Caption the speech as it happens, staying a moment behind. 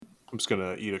I'm just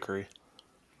gonna eat a curry.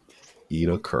 Eat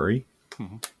a curry?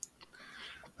 Mm-hmm.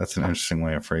 That's an interesting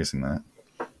way of phrasing that.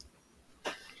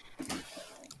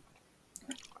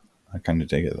 I kind of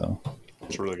dig it though.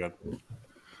 It's really good.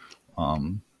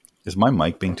 Is my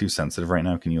mic being too sensitive right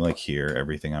now? Can you like hear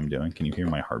everything I'm doing? Can you hear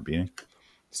my heart beating?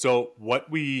 So what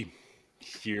we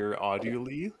hear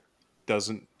audibly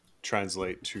doesn't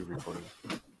translate to recording.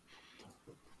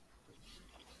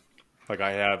 Like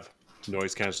I have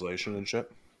noise cancellation and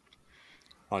shit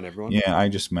on everyone. Yeah, I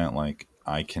just meant like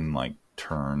I can like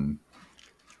turn,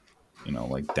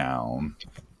 like down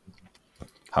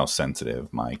how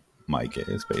sensitive my mic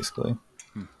is, basically.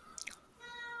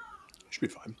 Should be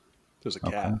fine. There's a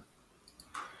Okay. cat.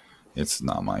 It's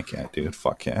not my cat, dude.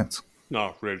 Fuck cats.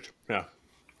 No, Ridge. Yeah.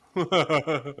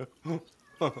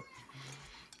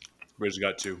 Ridge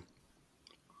got 2.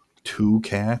 2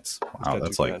 cats? Wow, got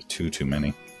that's 2 like cats. too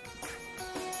many.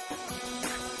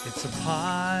 It's a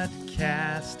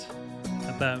podcast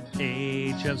about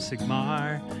Age of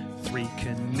Sigmar. 3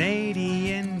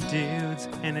 Canadian dudes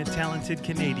and a talented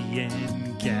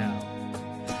Canadian gal.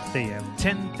 They have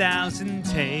 10,000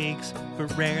 takes,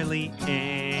 but rarely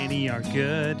any are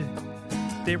good.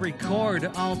 They record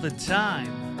all the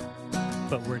time,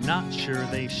 but we're not sure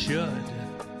they should.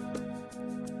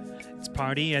 It's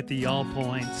party at the All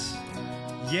Points.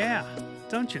 Yeah,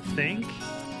 don't you think?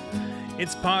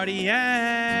 It's party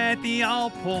at the All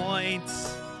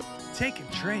Points. Take a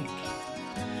drink.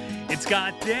 It's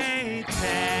got day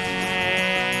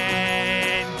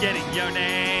 10 getting your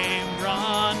name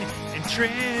wrong, and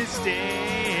Tristan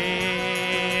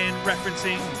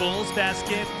referencing Bulls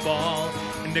basketball,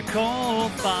 and Nicole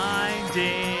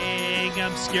finding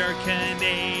obscure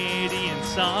Canadian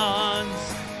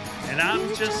songs, and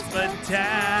I'm just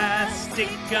fantastic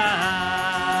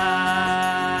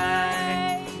guy.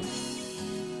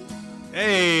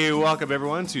 Hey, welcome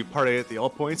everyone to Party at the All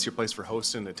Points, your place for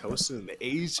hosting and toasting in the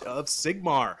Age of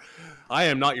Sigmar. I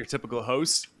am not your typical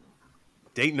host,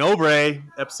 Dayton Obrey,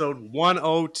 episode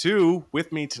 102.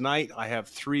 With me tonight, I have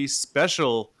 3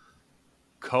 special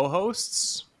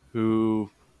co-hosts who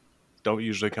don't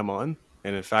usually come on,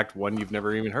 and in fact, one you've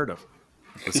never even heard of.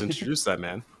 Let's introduce that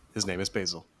man. His name is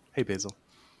Basil. Hey, Basil.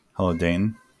 Hello,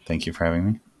 Dane. Thank you for having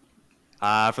me.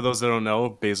 For those that don't know,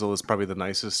 Basil is probably the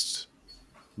nicest,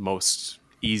 most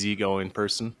easygoing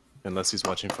person, unless he's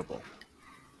watching football.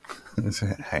 That's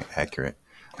accurate.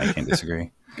 I can't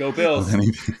disagree. Go Bills.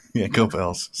 Yeah, go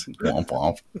Bills. Womp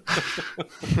womp.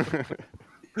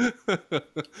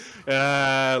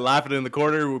 Laughing in the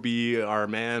corner will be our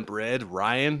man Bread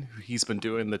Ryan. He's been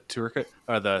doing the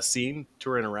scene,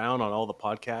 touring around on all the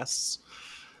podcasts.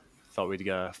 Thought we'd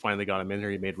finally got him in here.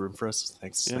 He made room for us.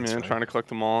 Thanks. Yeah, thanks, man. Ryan. Trying to collect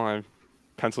them all. I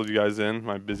penciled you guys in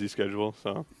my busy schedule.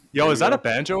 So, Yo, is that a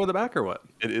banjo in the back or what?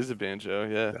 It is a banjo.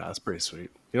 Yeah. That's pretty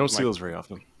sweet. You don't see those very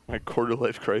often. My quarter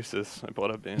life crisis. I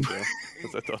bought a banjo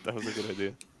because I thought that was a good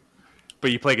idea.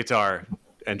 But you play guitar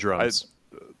and drums.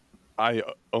 I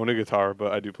own a guitar,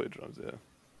 but I do play drums. Yeah.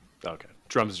 Okay,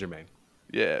 drums is your main.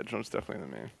 Yeah, drums definitely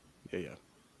the main. Yeah.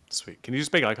 Sweet. Can you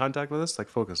just make eye contact with us? Like,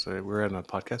 focus. We're on a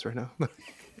podcast right now.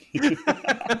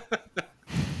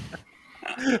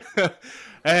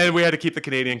 And we had to keep the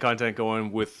Canadian content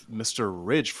going with Mr.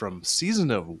 Ridge from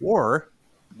Season of War.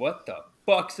 What the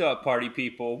fuck's up, party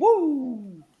people?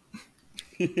 Woo!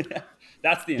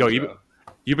 That's the intro.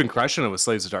 You've been crushing it with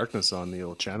Slaves of Darkness on the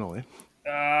old channel, eh?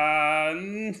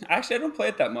 Actually, I don't play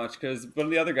it that much because one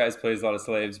of the other guys plays a lot of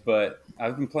Slaves, but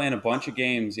I've been playing a bunch of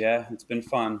games. Yeah, it's been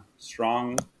fun.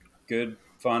 Strong, good,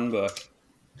 fun book.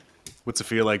 What's it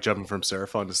feel like jumping from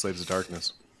Seraphon to Slaves of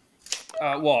Darkness?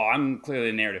 Well, I'm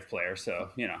clearly a narrative player, so,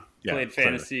 played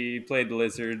fantasy, played the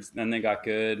Lizards, then they got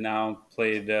good. Now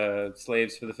played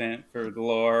Slaves for the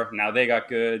lore. Now they got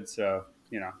good, so,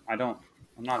 I'm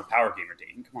not a power gamer,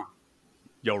 Dayton. Come on.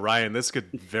 Yo, Ryan, this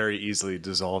could very easily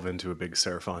dissolve into a big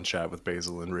Seraphon chat with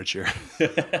Basil and Rich here. Yo,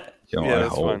 Yeah, I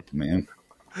that's hope, fine. man.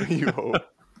 You hope.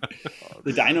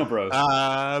 The Dino Bros.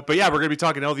 But yeah, we're going to be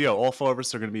talking LVO. All 4 of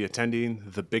us are going to be attending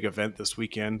the big event this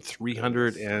weekend.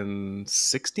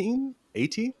 316?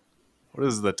 18? What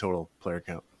is the total player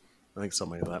count? I think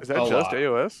something like that. Is that A just lot.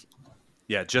 AOS?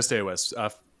 Yeah, just AOS.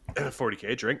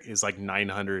 40K drink is like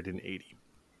 980.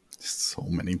 So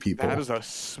many people. That is a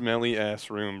smelly ass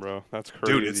room, bro. That's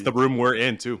crazy. Dude, it's the room we're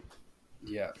in too.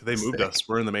 Yeah. They moved us.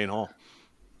 We're in the main hall.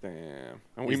 Damn.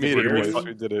 And we Is made the it, beer boys. good?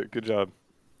 We did it. Good job.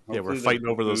 Yeah, we're Hopefully fighting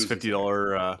the over those booze is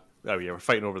 $50. We're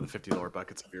fighting over the $50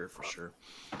 buckets of beer for sure.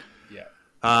 Yeah.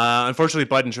 Unfortunately,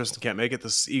 Bud and Tristan can't make it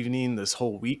this evening. This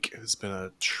whole week has been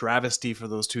a travesty for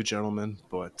those two gentlemen,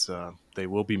 but they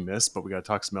will be missed. But we got to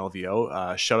talk some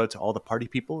LVO. Shout out to all the party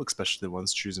people, especially the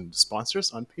ones choosing to sponsor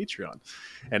us on Patreon.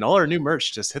 And all our new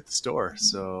merch just hit the store,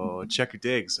 so check your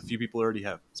digs. A few people already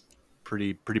have. It's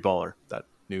pretty baller. That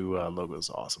new logo is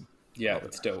awesome. Yeah,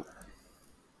 it's dope.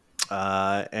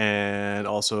 And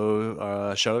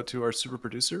also shout out to our super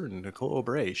producer, Nicole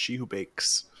O'Bray, she who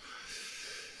bakes.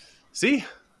 See,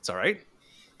 it's all right.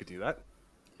 I could do that.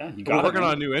 Yeah, you We're got working it,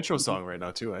 on a new intro song right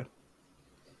now too, eh?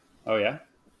 Oh yeah.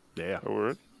 Yeah, A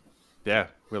word? yeah.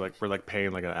 We're like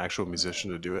paying like an actual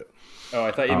musician to do it. Oh,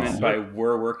 I thought you meant by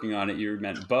we're working on it. You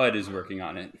meant Bud is working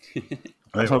on it.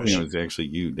 I was hoping it was actually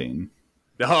you, Dane.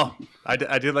 No, I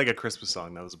did like a Christmas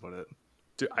song. That was about it.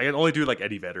 Dude, I can only do like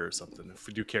Eddie Vedder or something. If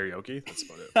we do karaoke, that's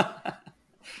about it.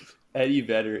 Eddie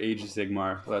Vedder, Age of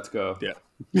Sigmar. Let's go. Yeah,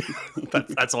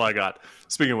 that's all I got.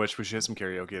 Speaking of which, we should hit some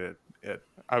karaoke at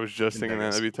I was just thinking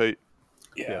that. That'd be tight.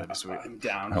 Yeah, that'd be sweet. I'm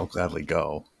down. I'll gladly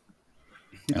go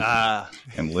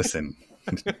and listen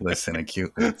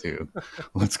acutely to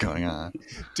what's going on.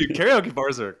 Dude, karaoke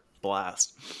bars are a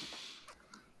blast.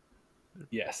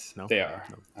 Yes, No? they are.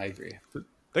 I agree.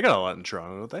 They got a lot in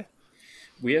Toronto, don't they?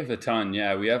 We have a ton.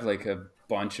 Yeah, we have like a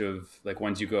bunch of like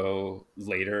ones you go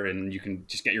later and you can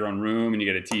just get your own room and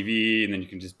you get a TV and then you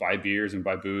can just buy beers and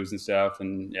buy booze and stuff.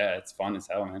 And yeah, it's fun as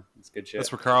hell, man. It's good shit.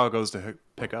 That's where Carl goes to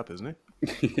pick up, isn't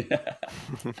he?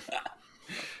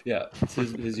 Yeah, it's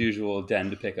his usual den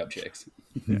to pick up chicks.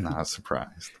 Not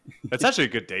surprised. It's actually a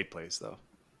good date place, though.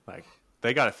 Like,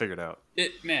 they got it figured out.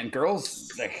 Man, girls,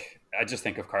 like, I just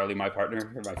think of Carly, my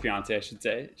partner, or my fiance, I should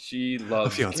say. She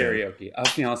loves fiance. karaoke. A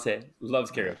fiance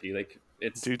loves karaoke. Like,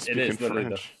 it Dude, is speaking literally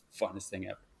French. the funnest thing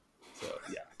ever. So,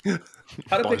 yeah.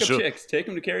 How to pick Bonjour. up chicks. Take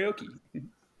them to karaoke.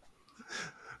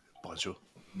 Bonjour.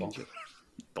 Bonjour.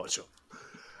 Bonjour.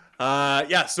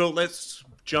 Yeah, so let's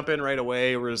jump in right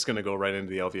away. We're just going to go right into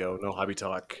the LVO. No hobby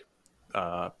talk.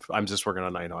 I'm just working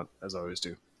on Night Hunt, as I always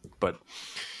do. But,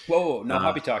 Whoa, no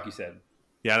hobby talk, you said.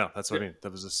 yeah, no, that's what I mean.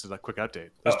 That was just a quick update.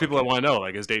 There's people that want to know,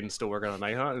 like, is Dayton still working on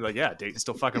Night Hunt? Like, yeah, Dayton's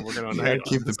still fucking working on Night Hunt.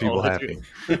 Keep the That's people all I happy.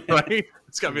 do. Right?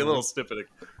 It's got to be a little snippet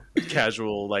of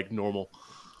casual, like, normal.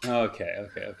 Okay.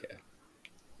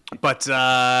 But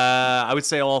I would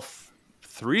say all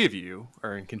three of you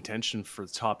are in contention for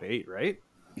the top 8, right?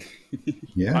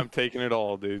 Yeah. I'm taking it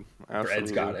all, dude. Absolutely.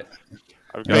 Brad's got it.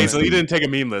 I've Hey, got so it. you didn't take a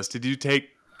meme list. Did you take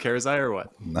Karazai or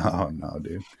what? No,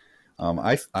 dude.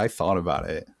 I thought about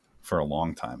it for a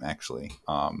long time, actually.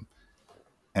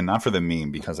 And not for the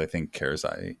meme, because I think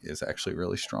Karazai is actually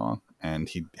really strong, and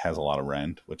he has a lot of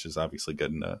rend, which is obviously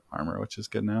good into armor, which is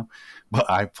good now. But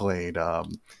I played a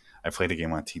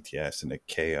game on TTS and a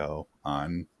KO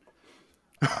on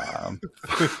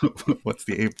what's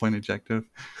the 8-point objective?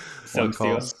 Silk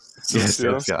Steel. Yeah, Steel.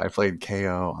 Silk Steel. I played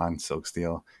KO on Silk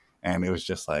Steel, and it was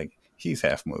just like, he's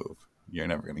half move. You're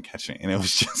never gonna catch me, and it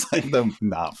was just like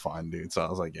not fun, dude. So I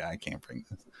was like, yeah, I can't bring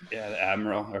this. Yeah, the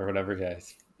Admiral or whatever,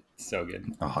 guys. So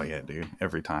good. Oh yeah, dude,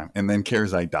 every time. And then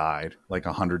Karazai died like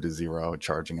 100-0,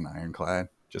 charging an Ironclad.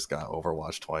 Just got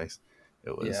overwatched twice.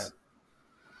 It was Yeah.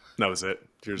 That was it.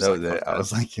 You're just that was like, it. fuck I that.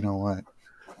 was like, you know what?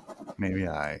 Maybe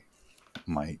I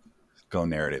might go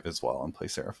narrative as well and play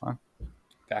Seraphon.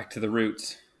 Back to the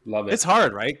roots. Love it. It's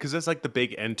hard, right? Because it's like the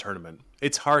big end tournament.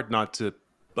 It's hard not to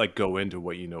like go into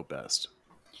what you know best,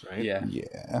 right? Yeah.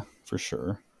 Yeah, for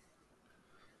sure.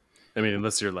 I mean,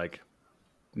 unless you're like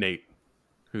Nate,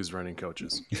 who's running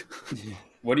coaches.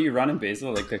 What are you running,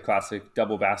 Basil? Like the classic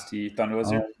double Basti Thunder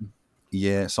Lizard?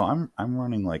 Yeah, so I'm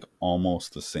running like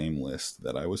almost the same list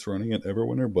that I was running at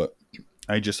Everwinter, but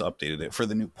I just updated it for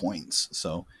the new points.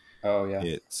 So Oh, yeah.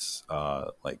 it's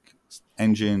like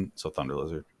engine, so Thunder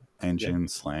Lizard, engine,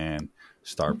 Slan,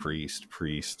 Star Priest,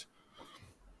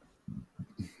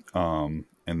 and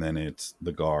then it's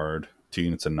the guard, 2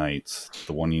 units of knights,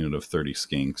 the 1 unit of 30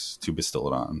 skinks, 2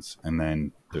 Bastillodons, and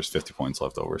then there's 50 points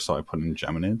left over. So I put in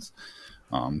Geminids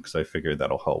because I figured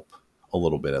that'll help a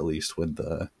little bit at least with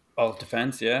the All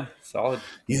defense, yeah. Solid.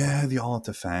 the all out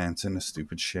defense and the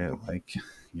stupid shit like,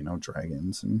 you know,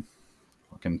 dragons and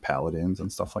fucking paladins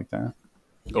and stuff like that.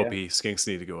 OP skinks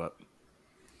need to go up.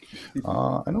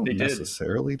 I don't They did.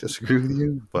 necessarily disagree with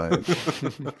you, but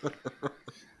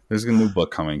there's a new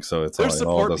book coming, so it's Their all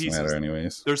support doesn't pieces. matter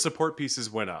anyways. Their support pieces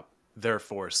went up,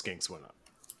 therefore skinks went up.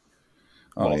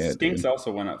 Oh Well, yeah, Skinks dude. also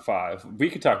went up 5. We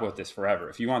could talk about this forever.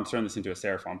 If you want to turn this into a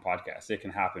Seraphon podcast, it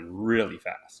can happen really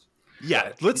fast.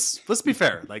 Yeah, let's be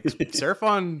fair. Like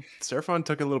Seraphon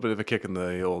took a little bit of a kick in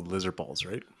the old lizard balls,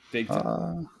 right? Big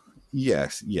time.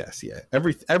 Yes, yeah.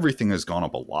 Everything has gone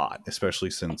up a lot, especially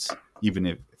since even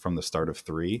if from the start of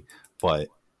 3. But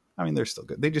I mean, they're still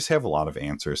good. They just have a lot of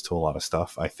answers to a lot of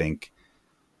stuff. I think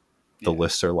the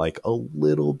lists are like a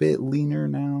little bit leaner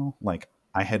now. Like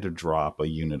I had to drop a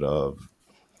unit of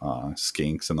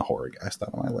skinks and the Horrorghast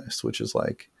out of my list, which is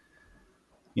like,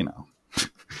 you know,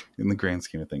 in the grand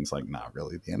scheme of things, like not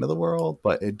really the end of the world,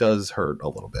 but it does hurt a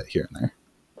little bit here and there.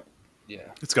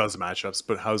 Yeah, It's got some matchups,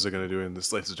 but how's it going to do in the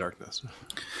Slaves of Darkness?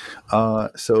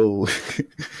 So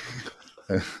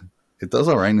it does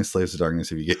all right in the Slaves of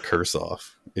Darkness if you get Curse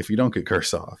off. If you don't get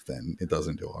Curse off, then it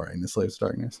doesn't do all right in the Slaves of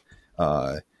Darkness.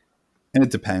 And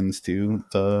it depends too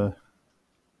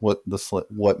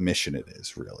what mission it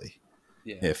is really.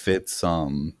 yeah. If it's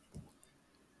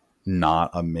not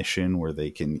a mission where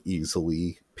they can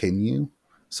easily pin you,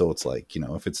 so it's like, you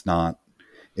know, if it's not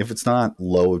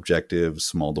low objective,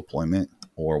 small deployment,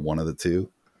 or one of the two,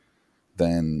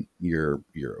 then you're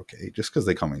okay. Just because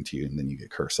they come into you and then you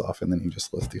get Curse off and then you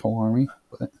just lift the whole army.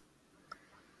 But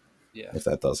Yeah. if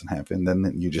that doesn't happen,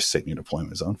 then you just sit in your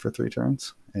deployment zone for 3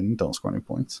 turns and don't score any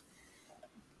points.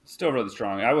 Still really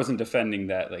strong. I wasn't defending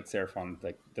that like Seraphon.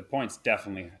 Like the points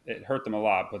definitely it hurt them a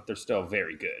lot, but they're still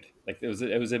very good. Like it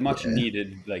was a much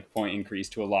needed like point increase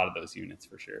to a lot of those units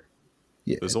for sure.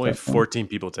 Yeah, There's only 14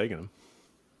 people taking them.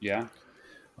 Yeah.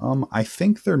 I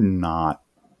think they're not.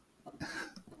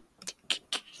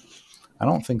 I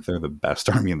don't think they're the best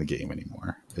army in the game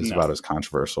anymore. It's about as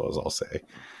controversial as I'll say.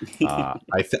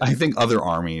 I think other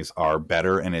armies are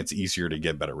better, and it's easier to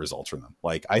get better results from them.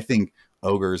 Like I think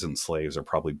ogres and slaves are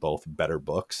probably both better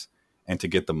books, and to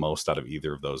get the most out of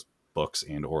either of those books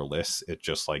and or lists, it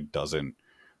just like doesn't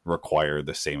require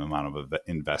the same amount of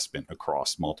investment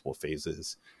across multiple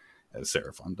phases as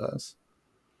Seraphon does.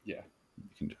 Yeah. You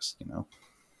can just, you know.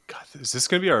 God, is this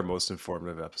going to be our most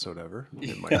informative episode ever?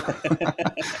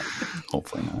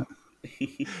 Hopefully not.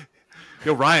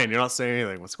 Yo, Ryan, you're not saying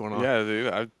anything. What's going on? Yeah, dude.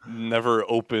 I've never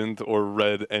opened or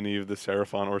read any of the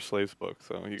Seraphon or Slaves books.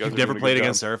 So you guys You've never played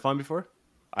against Seraphon before?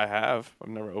 I have. I've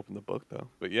never opened the book though.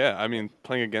 But yeah, I mean,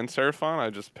 playing against Seraphon, I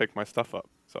just pick my stuff up.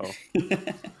 So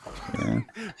Yeah.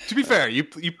 To be fair, you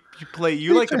play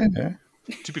you like to, Yeah.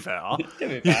 to be fair.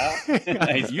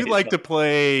 Nice. You like to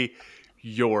play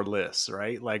your lists,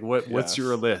 right? Like what's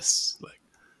your list? Like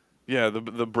yeah, the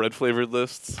bread flavored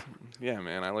lists. Yeah,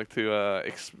 man, I like to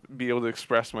be able to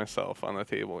express myself on the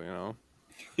table. You know.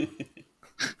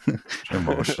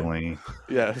 Emotionally,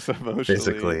 Yes,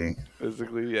 emotionally,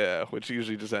 physically, yeah. Which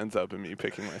usually just ends up in me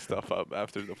picking my stuff up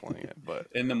after deploying it. But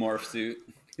In the morph suit.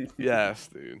 yes,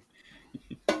 dude,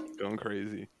 going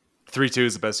crazy. 3-2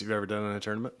 is the best you've ever done in a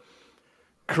tournament.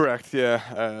 Correct.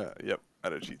 Yeah. Yep.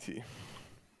 At a GT.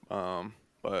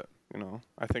 But you know,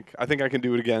 I think I can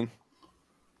do it again.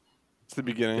 It's the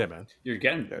beginning. Yeah, man. You're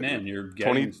getting you're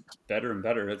getting better and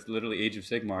better. It's literally Age of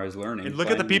Sigmar is learning. And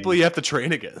look at the people you have to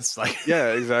train against. Like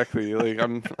Yeah, exactly. Like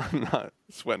I'm not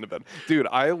sweating a bit. Dude,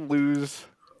 I lose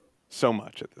so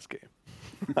much at this game.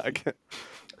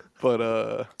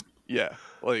 But yeah,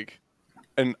 like,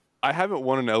 and I haven't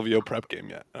won an LVO prep game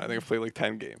yet. I think I've played like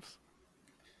 10 games.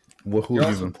 Well, who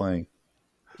have you been playing?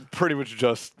 Pretty much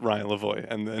just Ryan Lavoie,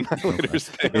 and then later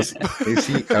Spain. Is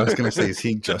he? I was gonna say, is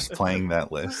he just playing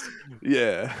that list?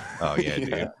 Yeah. Oh yeah,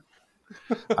 dude.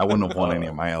 I wouldn't have won any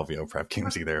of my LVO prep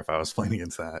games either if I was playing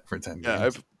against that for 10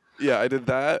 games. I did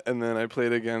that, and then I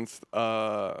played against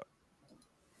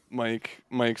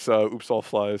Mike's Oops All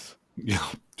Flies. Yeah,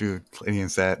 dude, playing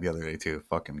against that the other day too.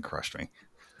 Fucking crushed me.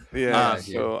 Yeah,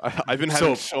 so I've been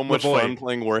having so much fun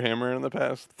playing Warhammer in the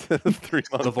past 3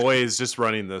 months. Lavoie is just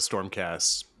running the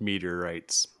Stormcast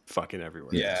meteorites fucking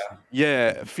everywhere.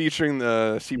 Yeah, featuring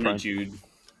the C Prime. Jude.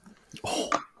 Oh,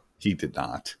 he did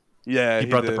not. Yeah, He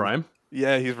brought did. the Prime?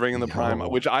 Yeah, he's bringing the Prime, Yo.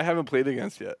 which I haven't played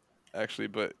against yet, actually.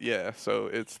 But yeah, so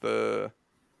it's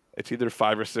either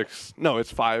 5 or 6. No,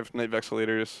 it's 5 Night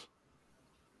Vexillators,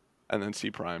 and then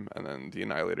C Prime, and then the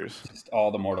Annihilators. Just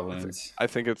all the mortal wounds. I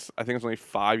think it's only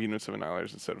 5 units of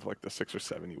Annihilators instead of like the 6 or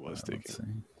 7 he was Let's taking.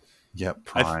 see. Yep,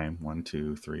 Prime. 1,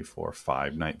 2, 3, 4,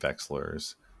 5 Night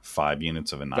Vexillers, 5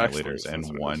 units of Annihilators, Vexillers, and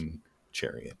that's what it 1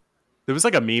 Chariot. There was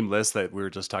like a meme list that we were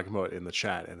just talking about in the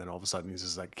chat, and then all of a sudden he's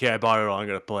just like, "Okay, I bought it all. I'm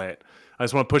gonna play it. I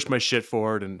just want to push my shit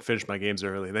forward and finish my games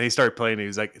early." And then he started playing, and he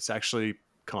was like, "It's actually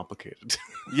complicated.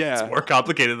 Yeah, It's more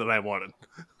complicated than I wanted."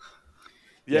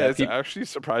 Yeah, Yeah, it's actually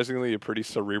surprisingly a pretty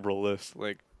cerebral list.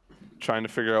 Like trying to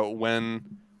figure out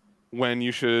when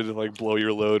you should like blow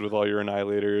your load with all your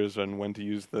Annihilators and when to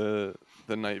use the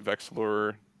Night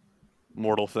Vexillor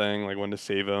mortal thing, like when to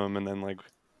save them, and then like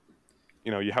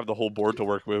you have the whole board to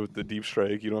work with the Deep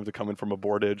Strike. You don't have to come in from a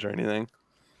board edge or anything.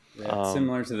 Yeah, it's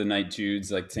similar to the Night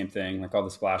Judes, like same thing, like all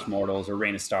the Splash Mortals or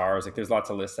Rain of Stars. Like there's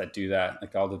lots of lists that do that.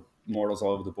 Like all the mortals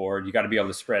all over the board. You got to be able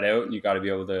to spread out, and you got to be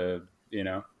able to,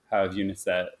 have units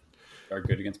that are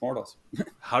good against mortals.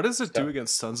 How does it do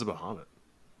against Sons of Bahamut?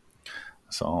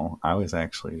 So I was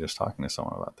actually just talking to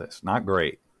someone about this. Not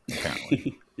great,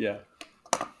 apparently. Yeah.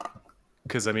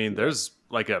 Because, I mean, there's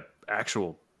like a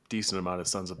actual decent amount of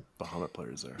Sons of Bahamut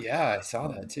players there. Yeah, I saw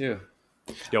that too.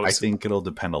 I think it'll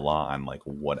depend a lot on like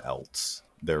what else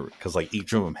there, because like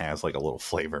each of them has like a little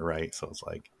flavor, right? So it's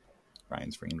like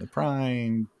Ryan's bringing the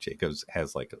Prime, Jacobs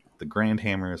has like the Grand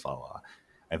Hammers, blah, blah.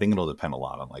 I think it'll depend a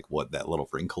lot on like what that little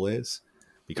wrinkle is,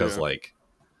 because like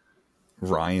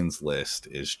Ryan's list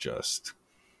is just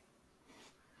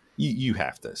you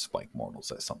have to spike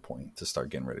mortals at some point to start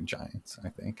getting rid of giants, I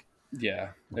think. Yeah,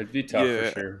 it'd be tough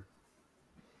for sure.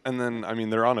 And then, I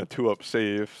mean, they're on a 2-up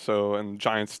save, and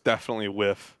Giants definitely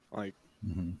whiff, like,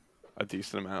 a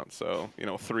decent amount. So, 3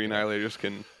 Annihilators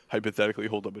can hypothetically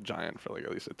hold up a Giant for, like, at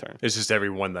least a turn. It's just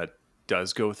every one that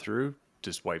does go through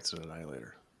just wipes an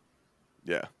Annihilator.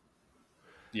 Yeah.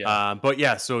 Yeah. But,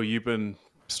 yeah, so you've been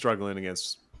struggling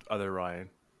against other Ryan.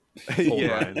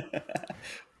 Ryan.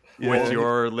 With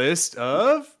your list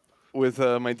of... With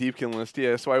my Deepkin list,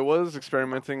 yeah. So I was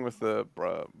experimenting with the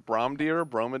Bromdeer.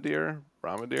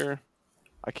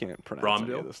 I can't pronounce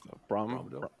any of this stuff.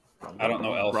 I don't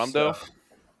know elf stuff.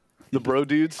 The bro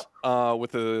dudes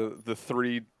with the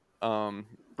 3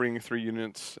 bringing 3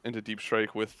 units into Deep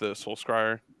Strike with the Soul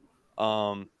Scryer.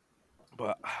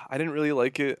 But I didn't really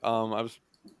like it. I was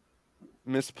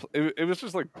it was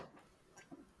just like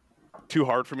too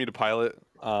hard for me to pilot.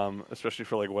 Especially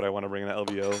for like what I want to bring in an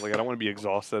LVO. Like I don't want to be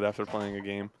exhausted after playing a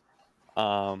game.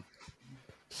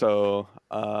 So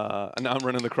and now I'm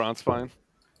running the Kronspine.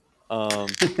 Oh,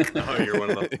 you're one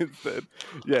of them. Instead.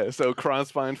 Yeah, so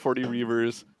Kronspine, 40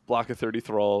 Reavers, block of 30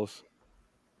 Thralls,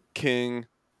 King,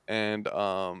 and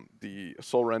the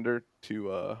Soul Render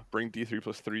to bring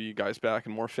D3+3 guys back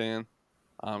and more fan.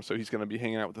 So he's going to be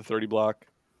hanging out with the 30 block.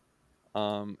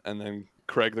 And then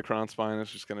Craig the Kronspine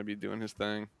is just going to be doing his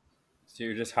thing. So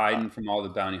you're just hiding from all the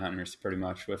bounty hunters, pretty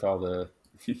much, with all the.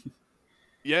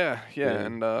 yeah,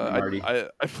 and I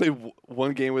played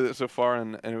one game with it so far,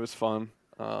 and it was fun.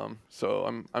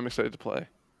 So I'm excited to play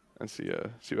and see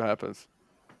what happens.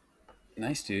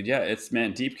 Nice, dude. Yeah, it's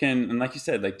Deepkin, and like you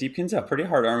said, like Deepkin's a pretty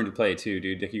hard army to play too,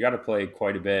 dude. Like you got to play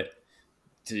quite a bit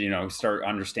to start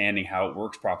understanding how it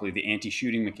works properly. The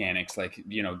anti-shooting mechanics, like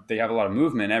they have a lot of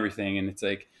movement and everything, and it's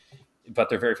like. But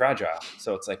they're very fragile,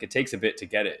 so it's like it takes a bit to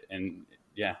get it, and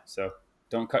so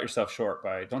don't cut yourself short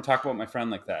don't talk about my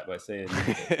friend like that by saying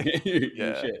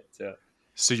shit.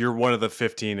 So you're one of the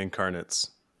 15 incarnates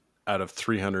out of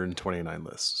 329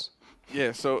 lists.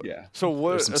 Yeah. So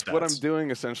what I'm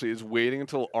doing essentially is waiting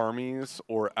until armies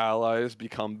or allies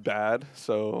become bad,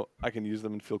 so I can use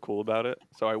them and feel cool about it.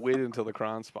 So I waited until the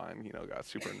Kronspine, got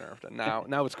super nerfed, and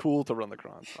now it's cool to run the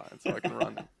Kronspine, so I can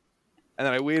run it. And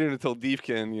then I waited until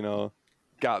Deepkin,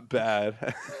 got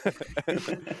bad.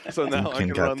 So now I can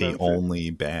got run the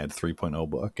only bad 3.0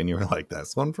 book, and you were like,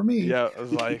 "That's one for me." Yeah, I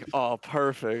was like, "Oh,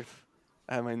 perfect."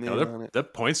 I had my name on it. The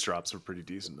points drops were pretty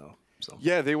decent though. So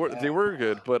yeah, they were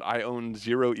good, but I owned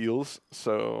 0 eels,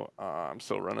 so I'm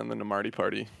still running the Namarti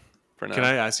party for now. Can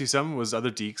I ask you something? Was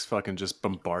other Deeks fucking just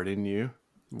bombarding you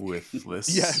with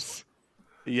lists? Yes.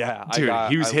 Yeah, dude,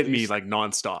 he was hitting me like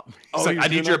nonstop. He's like, "I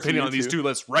need your opinion on these 2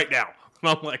 lists right now."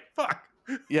 And I'm like, "Fuck."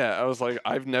 Yeah, I was like,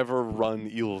 I've never run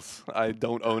eels. I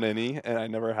don't own any, and I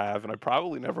never have, and I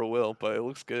probably never will. But it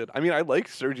looks good. I mean, I like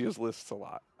Sergio's lists a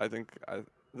lot. I think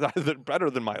they're better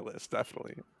than my list,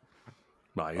 definitely.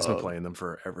 Wow, he's been playing them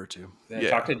forever too. Yeah,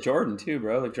 talk to Jordan too,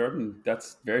 bro. Like Jordan,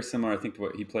 that's very similar, I think, to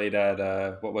what he played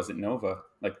at what was it, Nova?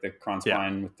 Like the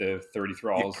Kronspine with the 30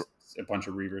 Thralls, a bunch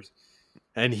of Reavers.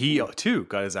 And he too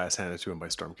got his ass handed to him by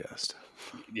Stormcast.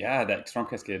 Yeah, that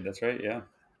Stormcast kid. That's right. Yeah.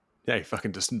 Yeah, he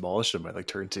fucking just demolished him by like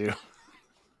turn 2.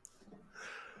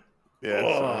 Yeah. So,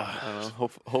 I don't know.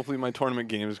 Hopefully my tournament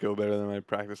games go better than my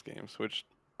practice games, which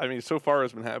I mean so far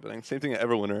has been happening. Same thing at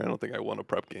Everwinter. I don't think I won a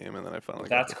prep game, and then I finally.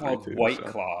 That's called White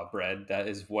Claw, Brad. That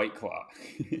is White Claw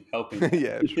helping.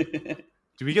 Yeah. True.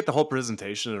 Do we get the whole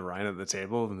presentation of Ryan at the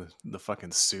table and the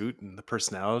fucking suit and the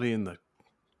personality and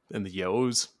the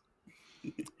yos?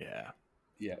 Yeah.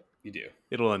 Yeah, you do.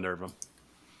 It'll unnerve him.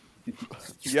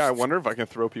 Yeah, I wonder if I can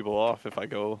throw people off if I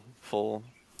go full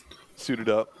suited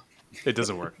up. It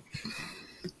doesn't work.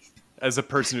 As a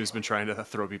person who's been trying to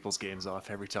throw people's games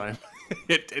off every time,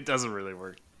 it doesn't really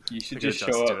work. You should just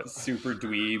show up super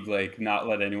dweeb, like not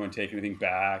let anyone take anything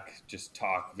back. Just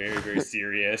talk very, very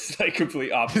serious, like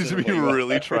complete opposite. Just be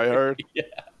really try hard. Yeah.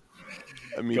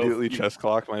 Immediately chest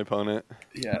clock my opponent.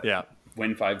 Yeah. Yeah.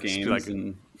 win 5 games. Like,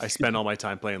 and I spend all my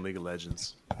time playing League of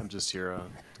Legends. I'm just here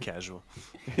casual.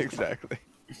 Exactly.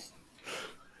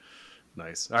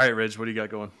 Nice. All right, Ridge, what do you got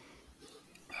going?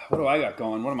 What do I got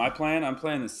going? What am I playing? I'm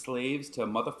playing the Slaves to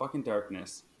Motherfucking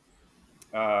Darkness.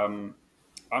 I'm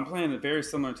playing it very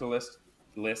similar to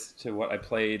list to what I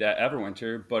played at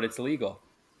Everwinter, but it's legal.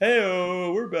 Hey,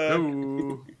 we're back.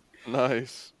 Ooh.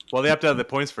 Nice. Well, they have to have the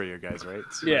points for you guys, right?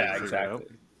 So you Yeah, gotta figure it out.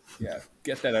 exactly. Yeah,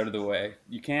 get that out of the way.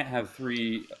 You can't have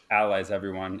 3 allies,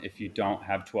 everyone, if you don't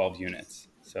have 12 units.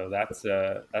 So that's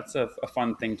a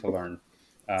fun thing to learn.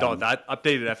 Oh, that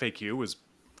updated FAQ was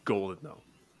golden, though.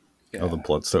 Oh, the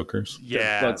Bloodstokers.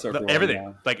 Yeah, Bloodstoker one, everything.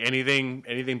 yeah. Like anything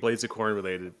Blades of Corn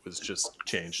related was just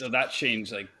changed. So that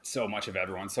changed like so much of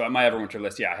everyone. So at my Everwinter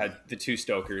list, I had the 2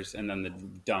 Stokers and then the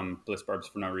dumb Bliss Barbs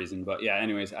for no reason. But yeah,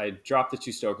 anyways, I dropped the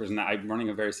 2 Stokers and I'm running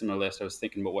a very similar list. I was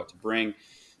thinking about what to bring.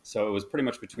 So it was pretty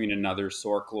much between another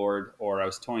Sork Lord, or I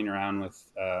was toying around with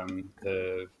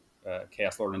the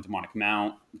Chaos Lord and Demonic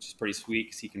Mount, which is pretty sweet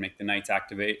because he can make the Knights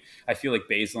activate. I feel like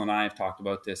Basil and I have talked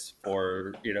about this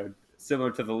for,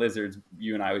 similar to the Lizards,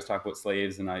 you and I always talk about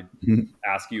slaves, and I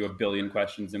ask you a billion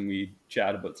questions and we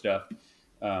chat about stuff.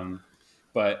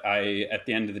 But at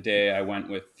the end of the day, I went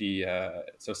with the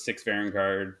 6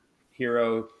 Vanguard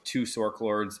Hero, 2 Sork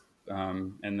Lords,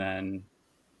 and then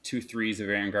 2 3s of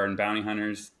Vanguard and Bounty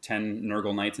Hunters, 10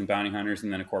 Nurgle Knights and Bounty Hunters,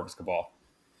 and then a Corvus Cabal,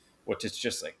 which is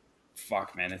just like,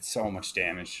 fuck, man, it's so much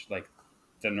damage. Like,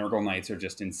 the Nurgle Knights are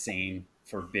just insane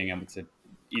for being able to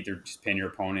either just pin your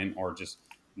opponent or just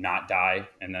not die.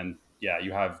 And then,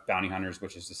 you have Bounty Hunters,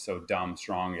 which is just so dumb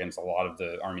strong against a lot of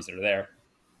the armies that are there.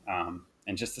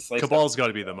 And just the slave Cabal's got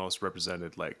to be the most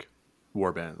represented, like,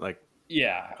 warband, like,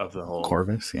 of the whole.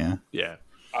 Corvus, yeah. Yeah.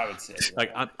 I would say.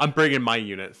 Like, I'm bringing my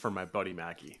unit for my buddy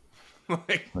Mackie.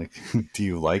 Like, do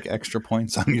you like extra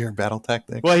points on your battle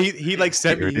tactic? Well, he like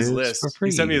sent Here me it his is list. for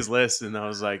He sent me free. his list, and I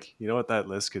was like, you know what that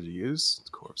list could use? It's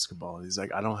Corpse Cabal. He's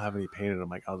like, I don't have any painted. I'm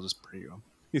like, I'll just bring them.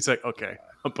 He's like, okay,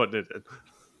 I'm putting it in.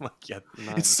 I'm like, yeah,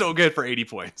 it's so good for 80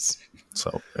 points.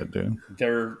 So good,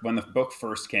 dude. When the book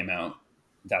first came out,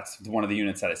 that's one of the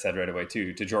units that I said right away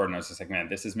to Jordan. I was just like, man,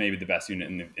 this is maybe the best unit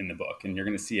in the book, and you're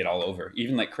going to see it all over.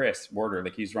 Even like Chris Warder,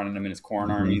 like he's running them in his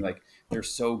Corn army. Like, they're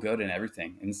so good in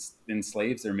everything. And in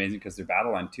Slaves, they're amazing because they're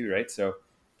battle line too, right? So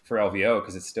for LVO,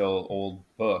 because it's still old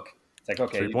book, it's like,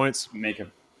 okay, 3 points. Make a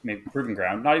proving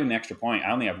ground. Not even the extra point.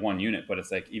 I only have 1 unit, but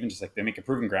it's like, even just like they make a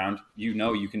proving ground,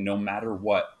 you can no matter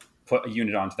what put a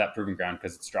unit onto that proving ground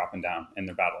because it's dropping down in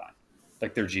their battle line,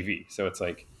 like their GV. So it's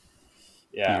like,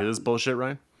 You hear this bullshit,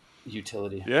 Ryan?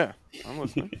 Utility. Yeah, I'm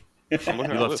listening. I'm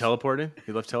looking You at love this. teleporting?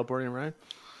 You love teleporting, Ryan?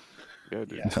 Yeah,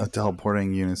 dude. Yeah.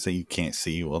 Teleporting units that you can't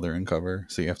see while they're in cover,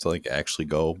 so you have to like actually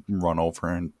go run over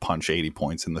and punch 80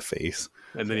 points in the face.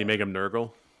 And then you make them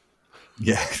Nurgle?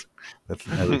 Yeah, that's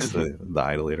the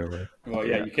idolator, right? Well,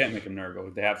 yeah, you can't make them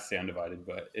Nurgle. They have to stay undivided.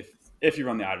 But if you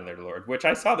run the Idolator Lord, which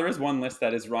I saw there is one list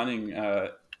that is running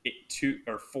 2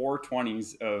 or 4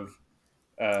 20s of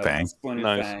Fang. Splintered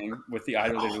Nice. Fang with the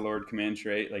Idolator Lord command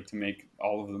trait, like to make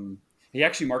all of them. He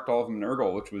actually marked all of them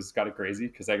Nurgle, which was kind of crazy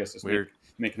because I guess just Weird.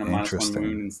 making them -1 Interesting.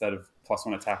 wound instead of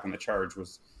 +1 attack on the charge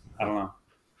was, I don't know.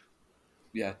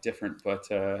 Yeah, different, but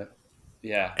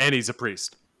yeah. And he's a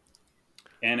priest.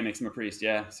 And it makes him a priest,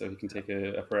 yeah, so he can take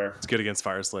a prayer. It's good against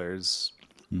Fire Slayers,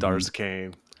 Daughters of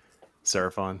Cain,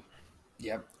 Seraphon.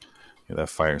 Yep. Yeah, that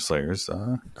Fire Slayer's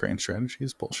grand strategy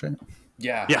is bullshit.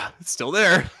 Yeah. Yeah, it's still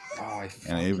there. Oh,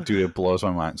 And it blows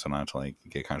my mind. So not to like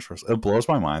get controversial, it blows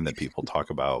my mind that people talk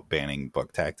about banning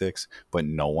book tactics, but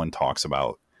no one talks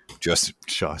about just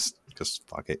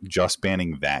fuck it, just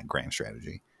banning that grand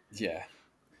strategy. yeah.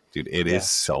 Dude, it is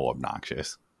so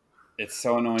obnoxious. It's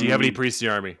so annoying. Do you have any priests in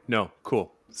your army? No.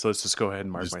 Cool. So let's just go ahead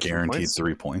and mark Just my guaranteed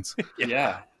 3 points. 3 points.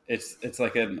 Yeah. It's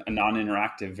like a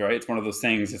non-interactive, right? It's one of those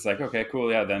things. It's like, okay,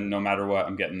 cool. Yeah, then no matter what,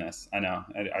 I'm getting this. I know.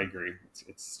 I agree.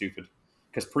 It's stupid.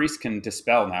 Because priests can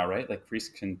dispel now, right? Like priests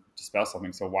can dispel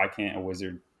something. So why can't a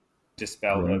wizard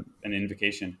dispel Right. an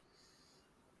invocation?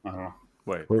 I don't know.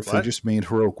 Wait, Or if they what? just made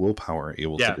heroic willpower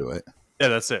able Yeah. to do it. Yeah,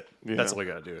 that's it. Yeah. That's all we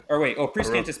gotta do. Or wait,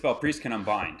 priest can't dispel. Priest can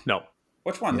unbind. No.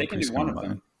 Which one? Yeah, They can do priest one can of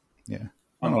them. Yeah.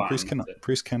 No, Unbind, priest can that's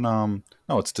it.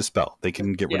 no, it's dispel. They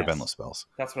can get rid of Yes. endless spells.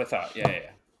 That's what I thought.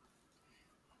 Yeah.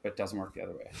 But it doesn't work the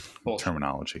other way. Bullshit.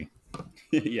 Terminology.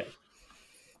 Yeah.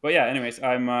 But yeah, anyways,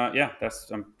 I'm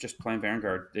just playing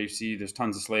Vanguard. You see there's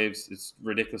tons of slaves. It's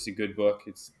ridiculously good book.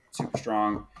 It's super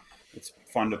strong. It's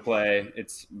fun to play.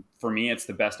 For me it's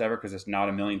the best ever because there's not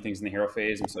a million things in the hero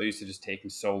phase. I'm so used to just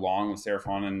taking so long with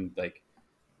Seraphon and like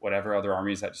whatever other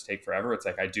armies that just take forever. It's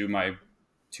like I do my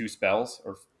 2 spells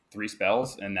or 3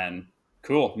 spells and then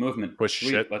cool movement. Push Sweet,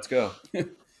 shit. let's go.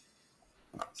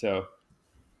 So,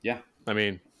 yeah. I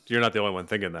mean, you're not the only one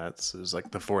thinking that. So it's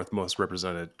like the fourth most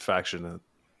represented faction at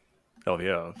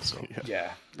LVO. So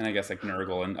Yeah. And I guess like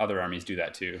Nurgle and other armies do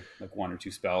that too. Like 1 or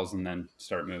 2 spells and then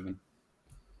start moving.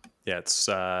 yeah, it's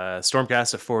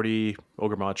Stormcast at 40,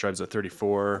 Ogre Mod Tribes at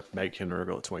 34, Magickin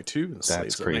Nurgle at 22, and the That's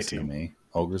Slaves at crazy 19. to me.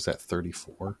 Ogre's at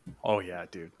 34. Oh yeah,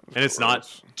 dude. And it's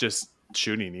not just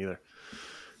shooting either.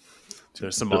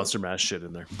 There's some monster mash shit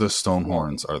in there. The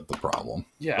Stonehorns are the problem.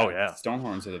 Yeah. Oh, yeah.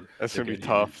 Stonehorns are the. That's they're gonna be good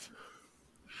tough.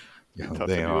 Yeah, Tough to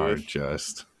they deal are with.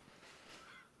 just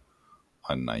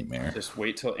a nightmare. Just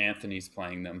wait till Anthony's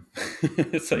playing them.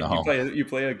 It's like No. you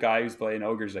play a guy who's playing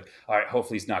ogres. Like, all right,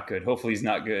 hopefully he's not good. Hopefully he's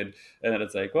not good. And then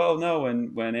it's like, well, no.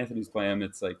 When Anthony's playing him,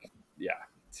 it's like, yeah,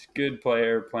 it's a good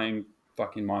player playing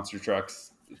fucking monster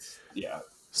trucks. It's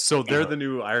So they're the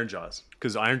new Iron Jaws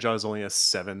because Iron Jaws only has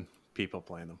 7 people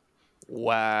playing them.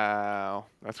 Wow,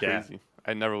 that's Yeah. crazy.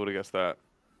 I never would have guessed that.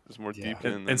 There's more Yeah. deep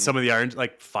in. And some of the Iron,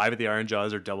 like 5 of the Iron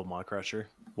Jaws are double Maw Crusher.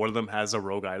 One of them has a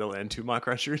Rogue Idol and 2 Maw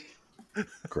Crushers.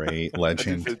 Great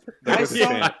legend. that guy's a saw-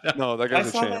 champ. No, that I guy's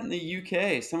a saw that champ. in the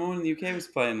UK. Someone in the UK was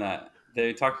playing that.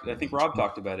 They talked. I think Rob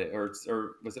talked about it, or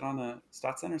was it on a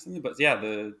StatCenter or something? But yeah,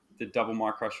 the double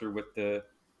Maw Crusher with the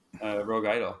Rogue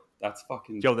Idol. That's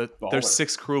fucking. Yo, baller. there's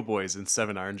 6 Cruel Boys and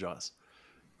 7 Iron Jaws.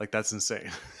 Like, that's insane.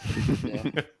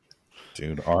 Yeah.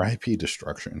 Dude, RIP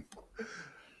Destruction.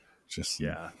 Just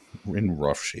Yeah. in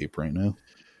rough shape right now.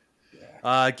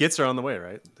 Gits are on the way,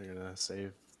 right? They're going to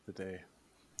save the day.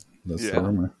 That's Yeah. the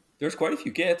rumor. There's quite a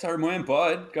few gets. Our man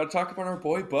Bud. Got to talk about our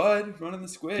boy Bud running the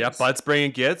squigs. Yeah, Bud's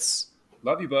bringing Gits.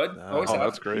 Love you, Bud. Always Oh, have.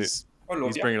 that's great. He's, I love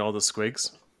he's ya. bringing all the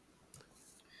squigs.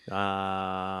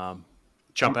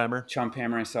 Chump Hammer. Chump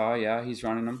Hammer. I saw. Yeah, he's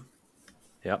running them.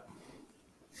 Yep.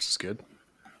 This is good.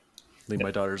 Leave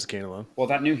my daughter's cane alone. Well,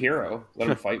 that new hero. Let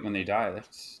them fight when they die.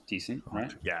 That's decent,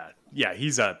 right? Yeah,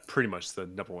 he's pretty much the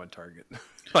number 1 target.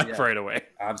 Like, Yeah. right away. Dude,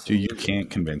 Absolutely. you can't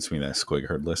convince me that Squig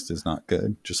Herd list is not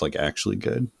good. Just like actually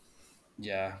good.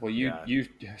 Yeah. Well, Yeah. you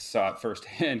saw it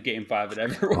firsthand. Game 5 at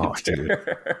everyone. Oh, dude.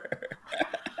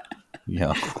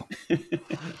 Yeah.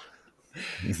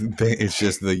 It's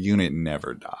just the unit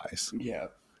never dies. Yeah.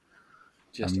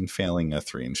 I Just mean, failing a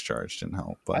 3-inch charge didn't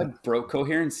help, I but broke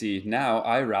coherency. Now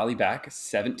I rally back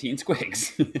 17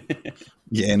 squigs.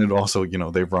 yeah, and it also,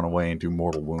 they run away and do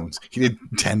mortal wounds. He did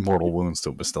 10 mortal wounds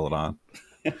to Bastillodon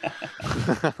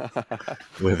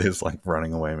with his like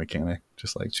running away mechanic,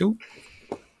 just like shoot,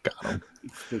 got him.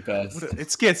 The best.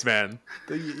 It's Gits, man.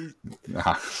 You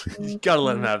gotta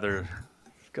let them have their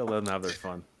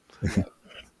fun.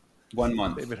 1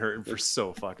 month. They've been hurting for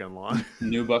so fucking long.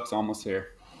 New buck's almost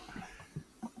here.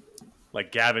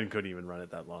 Like, Gavin couldn't even run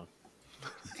it that long.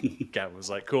 Gavin was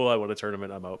like, cool, I won a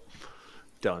tournament, I'm out.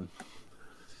 Done.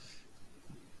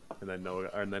 And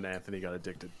then Anthony got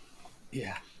addicted.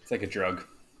 Yeah. It's like a drug.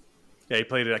 Yeah, he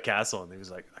played it at Castle, and he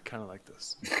was like, I kind of like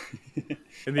this.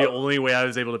 And the only way I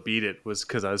was able to beat it was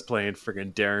because I was playing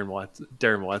friggin'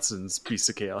 Darren Watson's Beast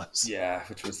of Chaos. Yeah,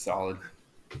 which was solid.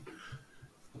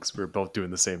 Because we were both doing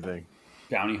the same thing.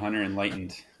 Bounty Hunter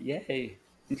Enlightened. Yay.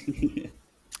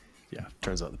 Yeah,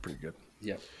 turns out they're pretty good.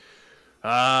 Yep.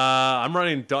 I'm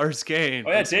running Darskane.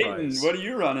 Oh yeah, Dayton, what are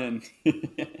you running?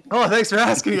 Oh, thanks for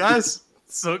asking, guys.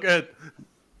 So good.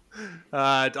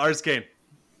 Darskane.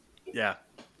 Yeah.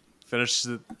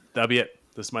 That'll be it.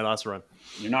 This is my last run.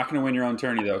 You're not going to win your own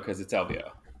tourney though, because it's LVO.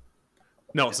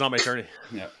 No, it's not my tourney.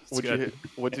 Yeah.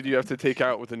 What did you have to take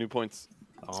out with the new points?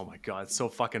 Oh my god, so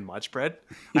fucking much, Brad.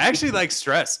 I actually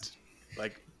stressed,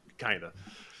 kind of,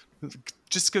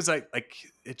 just because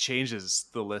it changes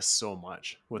the list so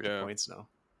much with the points now.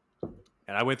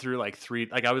 And I went through 3,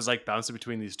 I was bouncing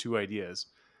between these 2 ideas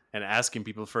and asking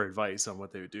people for advice on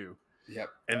what they would do. Yep.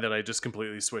 And then I just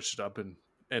completely switched it up and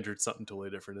entered something totally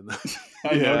different in the.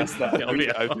 I noticed that.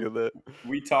 Yeah, I feel that.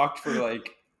 We talked for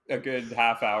a good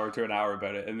half hour to an hour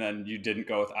about it, and then you didn't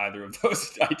go with either of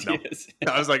those ideas.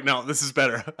 I was like, no, this is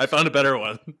better. I found a better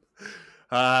one.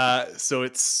 So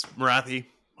it's Marathi.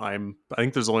 I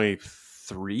think there's only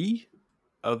 3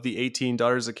 of the 18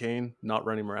 Daughters of Cain not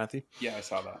running Marathi. Yeah, I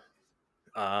saw that.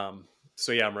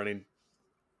 So yeah, I'm running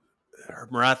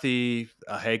Marathi,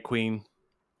 a Hag Queen,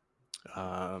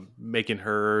 making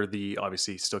her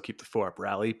obviously still keep the 4-up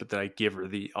rally, but then I give her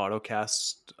the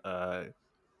autocast a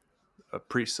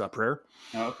prayer.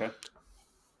 Oh, okay.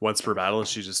 Once per battle,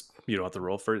 she just, you don't have to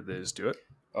roll for it, they just do it.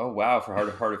 Oh wow, for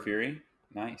Heart of Fury.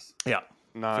 Nice. Yeah.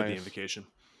 Nice. For the invocation.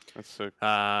 That's sick.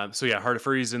 So yeah, Heart of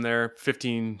Fury's in there,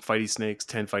 15 fighty snakes,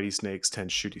 10 fighty snakes, 10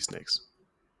 shooty snakes.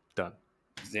 Done.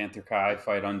 Xanther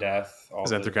Fight on Death.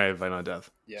 Xanther Kai fight on death.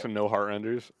 Yeah. So no heart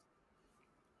enders.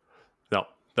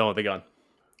 No, they're gone.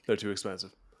 They're too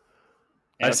expensive.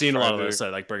 I've seen a lot of Tragic. this. I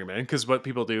like bring them in because what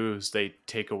people do is they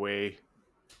take away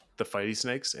the fighty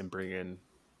snakes and bring in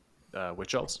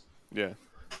witch elves. Yeah.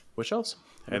 Witch elves,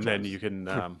 and then you can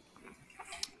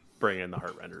bring in the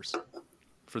heart renders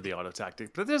for the auto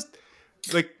tactic. But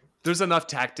there's enough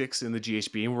tactics in the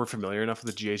GHB, and we're familiar enough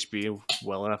with the GHB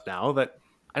well enough now that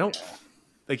I don't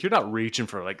like. You're not reaching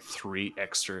for like 3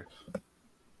 extra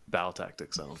battle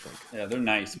tactics. I don't think. Yeah, they're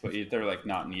nice, but they're like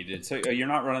not needed. So you're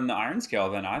not running the Iron Scale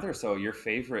then either. So your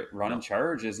favorite run and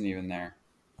charge isn't even there.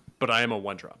 But I am a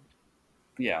 1-drop.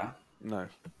 Yeah. Nice.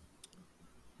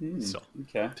 So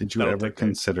Okay. Did you ever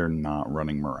consider not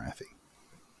running Marathi?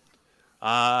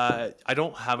 I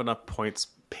don't have enough points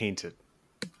painted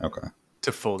Okay.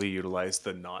 to fully utilize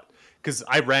the not, because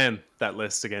I ran that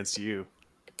list against you,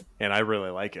 and I really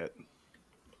like it.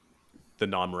 The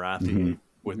non-Marathi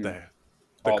with the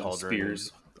All the cauldron,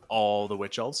 spears. all the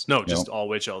witch elves. No, just all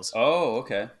witch elves. Oh,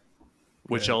 okay.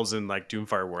 Witch elves and like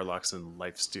Doomfire warlocks and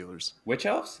life stealers. Witch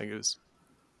elves? I think it was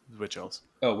witch elves.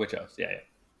 Oh, witch elves. Yeah, yeah.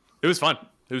 It was fun.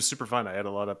 It was super fun. I had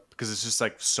a lot of because it's just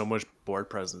like so much board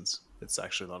presence. It's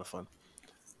actually a lot of fun.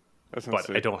 That sounds But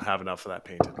sick. I don't have enough of that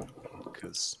painted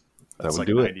because that's would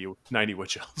like do 90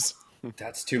 witch elves.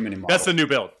 That's too many models. That's the new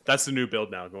build. That's the new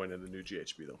build now going into the new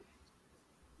GHB though.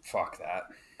 Fuck that.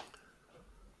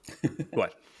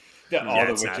 What? Yeah, all Yeah,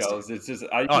 the it's witch nasty. elves. It's just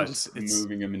I Oh, can just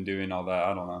moving them and doing all that.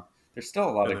 I don't know. There's still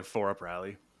a lot And then of 4-up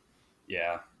rally.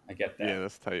 yeah. I get that. Yeah,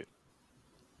 that's tight.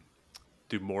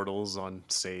 Do mortals on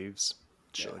saves.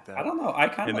 Shit like that. I don't know. I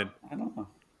kind And of. then I don't know.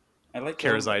 I like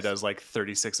Karazai those. does like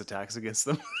 36 attacks against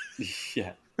them.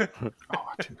 Yeah. Oh,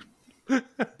 dude.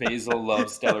 Basil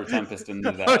loves Stellar Tempest into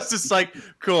I was that. just like,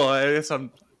 cool. I guess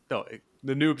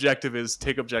the new objective is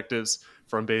take objectives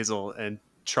from Basil and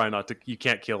try not to. You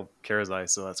can't kill Karazai,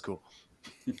 so that's cool.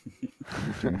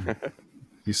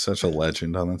 He's such a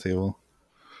legend on the table.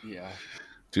 Yeah.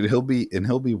 Dude, he'll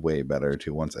be way better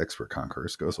too once Expert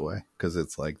Conquerors goes away. Because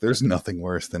it's like there's nothing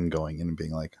worse than going in and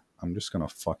being like, I'm just gonna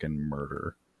fucking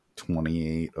murder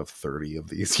 28 of 30 of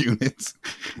these units.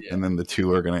 Yeah. And then the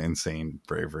 2 are gonna insane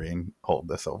bravery and hold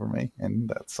this over me. And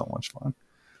that's so much fun.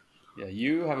 Yeah,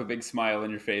 you have a big smile on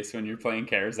your face when you're playing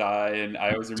Karazai, and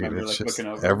I always Dude, remember it's like just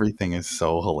looking over, everything is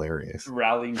so hilarious.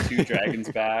 rallying 2 dragons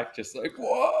back, just like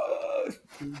what?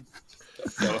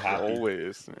 So happy.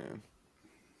 Always, man.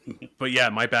 But yeah,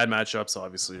 my bad matchups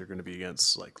obviously are going to be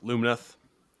against like Lumineth.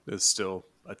 Is still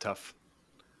a tough.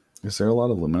 Is there a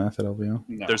lot of Luminath at LVO?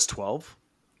 No. There's 12.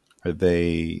 Are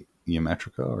they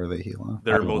Geometrica or are they Gila? I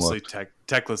They're haven't mostly looked.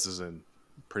 Techless is in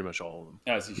pretty much all of them.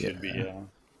 As you should be. Yeah.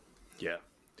 Yeah.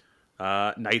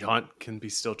 Yeah. Night Hunt can be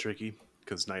still tricky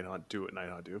because Night Hunt do what Night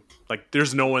Hunt do. Like,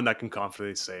 there's no one that can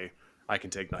confidently say, I can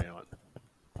take Night Hunt.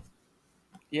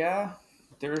 Yeah.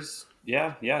 There's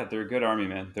they're a good army,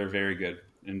 man. They're very good,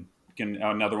 and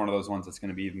another one of those ones that's going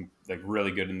to be even like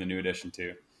really good in the new edition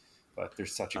too. But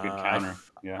there's such a good counter.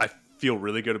 I feel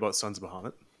really good about Sons of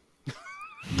Bahamut.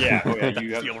 Yeah. Oh, yeah. I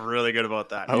You feel really good about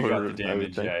that. got the I would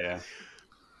damage. think. Yeah.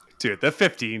 Dude, the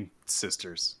 15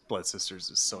 sisters, Blood Sisters,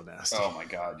 is so nasty. Oh my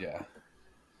god. Yeah.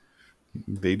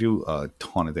 They do a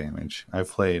ton of damage. I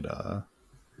played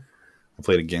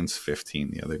against 15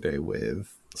 the other day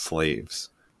with Slaves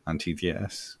on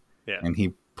TTS. Yeah. And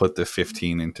he put the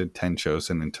 15 into 10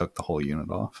 Chosen and took the whole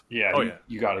unit off. Yeah. Oh, you, yeah.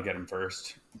 You got to get him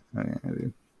first.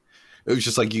 Dude. It was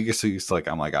just like you get so used to like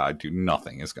I'm like, dude,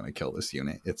 nothing is gonna kill this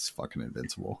unit. It's fucking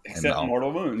invincible. Except and,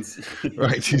 Mortal Wounds.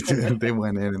 right? They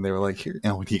went in and they were like, here.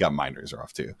 And he got Mind Razor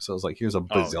off too. So it was like, here's a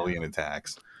bazillion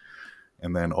attacks.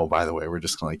 And then, oh, by the way, we're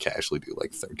just gonna like casually do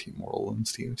like 13 Mortal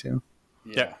Wounds to you too.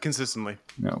 Yeah, consistently.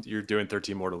 No. You're doing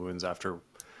 13 mortal wounds after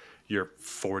your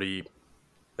 40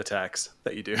 attacks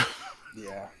that you do.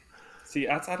 Yeah. See,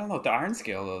 I don't know the Iron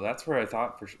Scale though. That's where I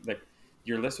thought for like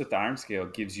your list with the Iron Scale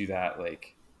gives you that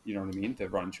like you know what I mean, the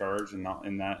run charge and not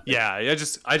in that. Yeah, I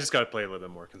just got to play a little bit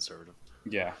more conservative.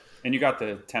 Yeah, and you got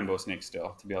the Tembo Snake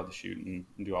still to be able to shoot and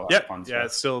do all that Yeah, fun yeah,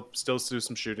 stuff. still do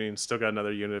some shooting. Still got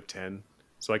another unit of 10,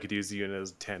 so I could use the unit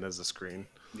as 10 as a screen.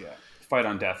 Yeah, Fight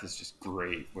on Death is just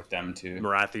great with them too.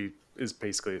 Marathi is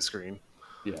basically a screen,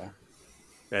 Yeah,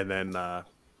 and then the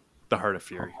Heart of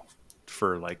Fury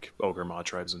for like ogre mod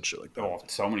tribes and shit like that. oh,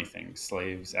 so many things,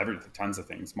 slaves, everything, tons of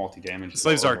things, multi damage.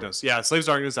 Slaves Darkness, yeah, Slaves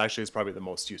Darkness actually is probably the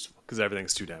most useful because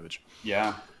everything's 2 damage.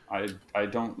 Yeah, I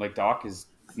don't like Doc is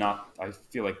not. I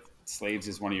feel like Slaves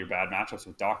is one of your bad matchups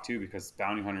with Doc too because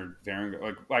Bounty Hunter, Varango,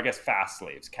 like well, I guess fast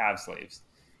slaves, cav slaves,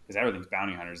 because everything's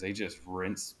Bounty Hunters. They just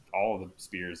rinse all the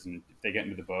spears and if they get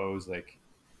into the bows, like.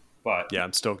 But Yeah,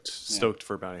 I'm stoked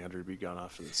for Bounty Hunter to be gone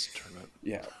off of this tournament.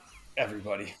 yeah,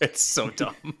 everybody. It's so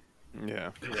dumb. Yeah.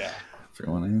 Yeah.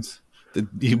 Everyone is.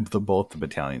 Both the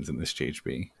battalions in this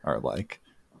GHB are like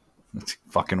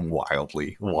fucking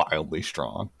wildly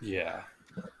strong. Yeah.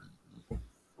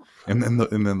 And then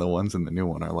the ones in the new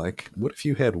one are like, what if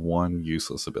you had one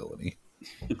useless ability?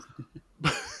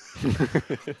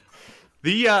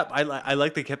 I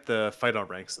like they kept the fight on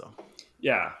ranks though.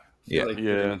 Yeah. I feel like Yeah.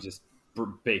 they're gonna just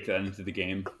bake that into the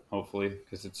game, hopefully,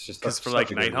 because it's just Because for such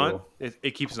like a Night good Hunt, rule.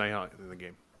 it keeps Night Hunt in the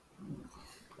game.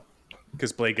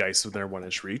 Because Blade Geist with their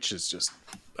 1-inch reach is just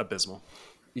abysmal.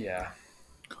 Yeah.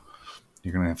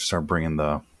 You're gonna have to start bringing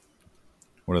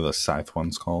what are the scythe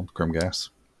ones called? Grimgas.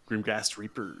 Grimghast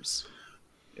Reapers.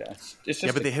 Yeah. It's just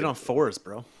Yeah, but they hit on 4s,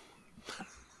 bro.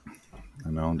 I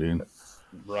know, dude.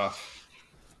 rough.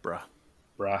 Bruh.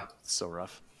 Bruh. It's so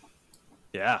rough.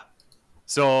 Yeah.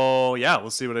 So yeah,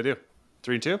 we'll see what I do.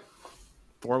 3-2?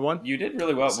 4-1? You did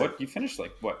really well. Sick. What you finished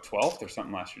like 12th or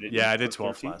something last year, didn't you? Yeah, I did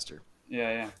Or 12th 13th? last year.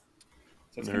 Yeah.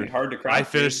 So it's gonna be hard to crack. I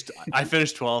finished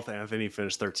 12th, Anthony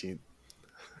finished 13th.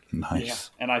 Nice.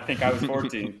 Yeah, and I think I was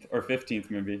 14th or 15th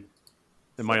maybe.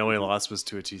 And my only loss was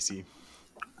to a TC.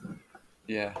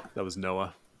 Yeah. That was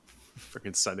Noah.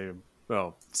 Freaking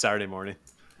Saturday morning.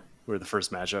 We were the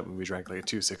first matchup and we drank like a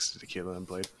 2-6 tequila and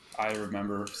played. I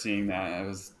remember seeing that. I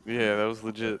was Yeah, that was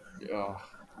legit.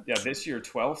 yeah, this year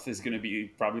 12th is going to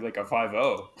be probably like a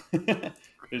 5-0.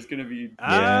 There's going to be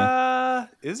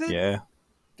Is it? Yeah.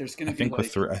 there's going I to be think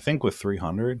like, I think with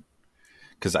 300,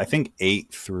 because I think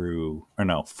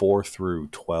 4 through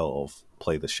 12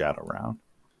 play the shadow round.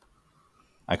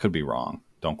 I could be wrong.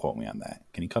 Don't quote me on that.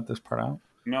 Can you cut this part out?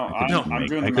 no, I could, I'm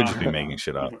doing I the could math. just be making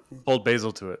shit up. Hold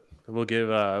Basil to it.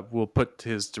 We'll put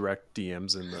his direct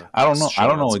DMs in the I don't know. show I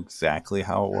don't know notes. exactly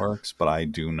how it works, but I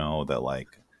do know that like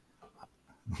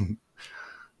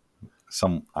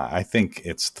I think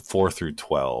it's 4 through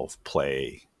 12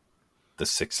 play the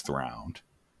 6th round,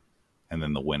 and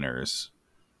then the winners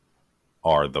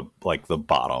are the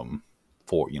bottom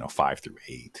 4, 5 through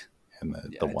 8, and the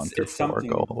Yeah, 1 it's- through it's 4 something-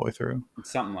 go all the way through.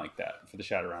 Something like that for the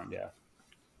shadow round, yeah.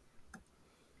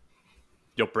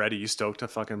 Yo, Brad, are you stoked to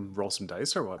fucking roll some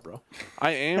dice or what, bro?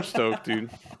 I am stoked, dude.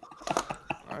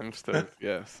 I'm stoked.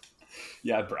 Yes.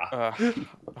 Yeah, brah.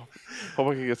 Hope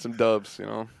I can get some dubs.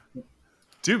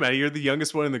 Dude, man, you're the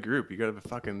youngest one in the group. You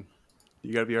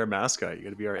gotta be our mascot. You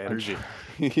gotta be our energy.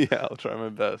 Yeah, I'll try my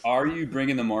best. Are you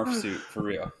bringing the morph suit for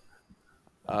real?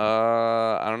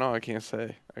 I don't know. I can't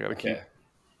say. I gotta Okay.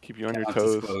 keep you on your Not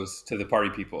toes. disclose to the party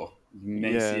people. You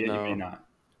may Yeah, see it, no. you may not.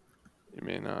 You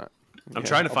may not. I'm Yeah,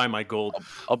 trying to find my gold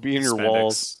I'll be in your spandex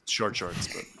walls. short shorts,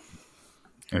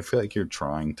 but I feel like you're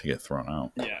trying to get thrown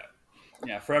out.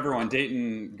 Yeah. For everyone,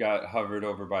 Dayton got hovered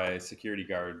over by a security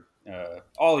guard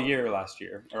all year last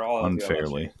year, or all of the last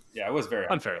Unfairly. year. Yeah, it was very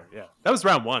unfairly, yeah. That was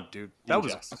round 1, dude. That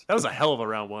Unjust. was a hell of a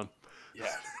round 1. Yeah,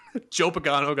 Joe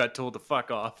Pagano got told to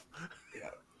fuck off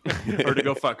yeah, or to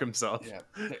go fuck himself. yeah.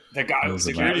 The guy It who was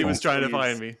Security Wow. was trying to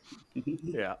find me.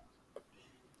 Yeah.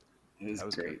 It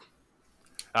was great.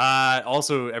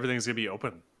 Also, everything's gonna be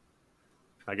open.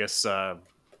 I guess I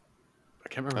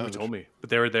can't remember who told me, but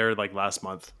they were there like last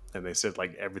month, and they said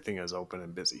like everything is open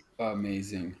and busy.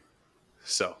 Amazing.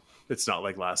 So it's not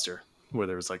like last year where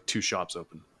there was like 2 shops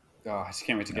open. Oh, I just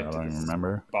can't wait to I get to don't this even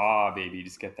remember. spa, baby.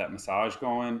 Just get that massage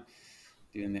going,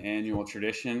 doing the annual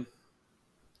tradition.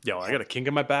 Yo, I got a kink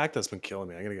in my back that's been killing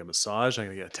me. I'm gonna get a massage. I'm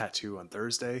gonna get a tattoo on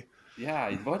Thursday.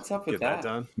 Yeah, what's up with Get that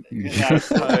done. Yeah,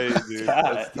 Tight, dude.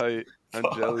 That's tight. I'm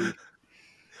Fuck. jelly.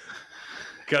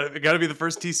 Gotta be the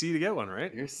first TC to get one,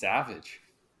 right? You're savage.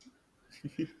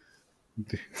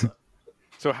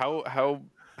 So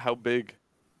how big?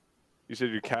 You said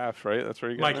your calf, right? That's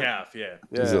where you got My it? calf, yeah.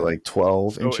 Yeah. Is it like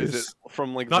 12 So inches? is it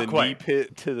from like Not the knee quite.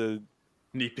 pit to the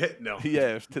Knee pit? No.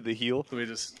 to the heel? Let me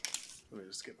just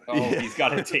get my. Oh, Yeah. he's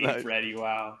got a tape Nice. ready.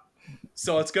 Wow.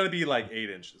 So it's gonna be like 8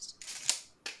 inches.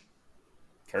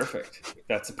 Perfect.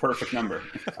 That's a perfect number.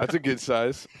 That's a good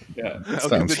size. Yeah. That'll get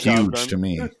Sounds the job huge done. to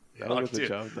me. That'll Oh, get the dude.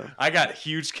 job done. I got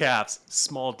huge calves,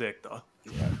 small dick though.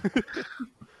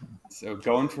 So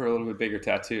going for a little bit bigger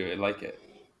tattoo. I like it.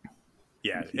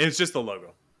 Yeah, it's just the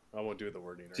logo. I won't do the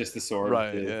wording. Right? Just the sword.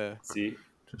 Right, the- yeah. See?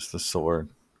 Just the sword.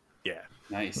 yeah.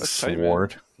 Nice. That's tight, man.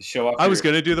 Sword. Show off I was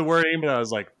your- gonna do the wording, but I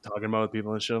was like talking about with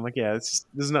people and shit. I'm like, yeah, this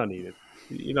is not needed.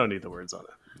 You don't need the words on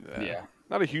it. Yeah.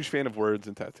 Not a huge fan of words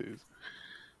and tattoos.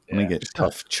 I'm going Yeah. to get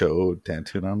Tough Chode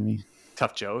tattooed on me.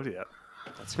 Tough Joe, yeah.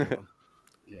 That's a good one.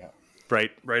 Yeah.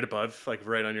 Right above, like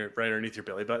right underneath your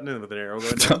belly button, and with an arrow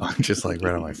going down Just like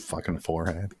right on my fucking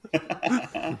forehead.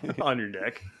 on your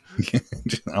neck.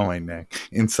 Just on my neck.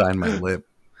 Inside my lip.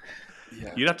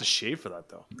 Yeah. You'd have to shave for that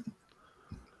though.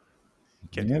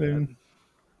 Can't Yeah, do that. dude.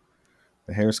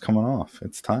 The hair's coming off.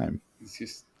 It's time. It's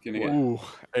just Gonna get Ooh,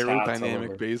 tats all aerodynamic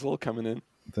over. Basil coming in.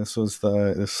 This was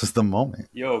the moment.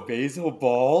 Yo, Basil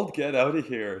bald? Get out of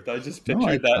here. I just No,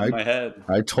 pictured that in my head.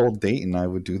 I told Dayton I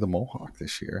would do the mohawk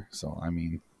this year. So I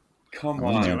mean, Come I'm a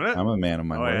on. man, Doing it? I'm a man of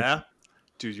my Oh word. yeah,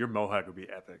 dude, your mohawk would be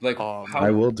epic. Like, Oh, how?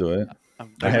 I will do it.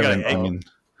 I'm I we haven't. gotta I mean,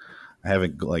 I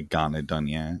haven't like gotten it done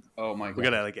yet. Oh my god. we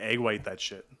gotta like egg white that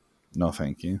shit. No,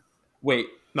 thank you. Wait,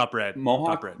 Not bread. mohawk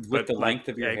Not bread. with but the like length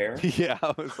of your egg. hair? Yeah,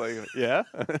 I was like, yeah.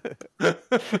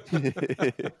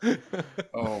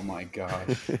 Oh my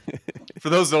gosh. For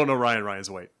those who don't know, Ryan's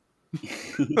white.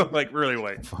 Like really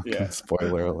white. Fucking Yeah.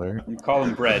 spoiler alert. You call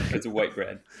them bread because of white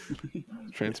bread.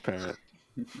 Transparent.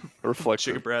 Reflective.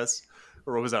 Chicken breast.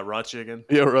 Or what was that? Raw chicken?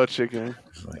 Yeah, raw chicken.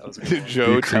 It's like, That was a good one.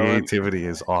 Joe your telling. creativity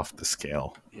is off the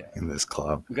scale Yeah. in this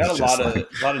club. We got It's a just lot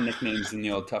like- of nicknames in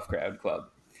the old Tough Crowd Club.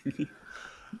 It's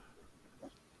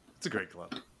a great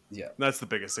club. Yeah. That's the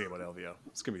biggest thing about LVO.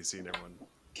 It's gonna be seeing everyone.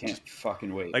 Can't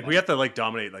fucking wait. Like we have to like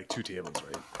dominate like 2 tables,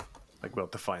 right? Like we'll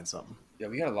have to find something. Yeah,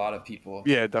 we got a lot of people.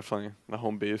 Yeah, definitely. The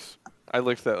home base. I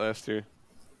liked that last year.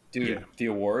 Dude, Yeah. the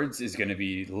awards is gonna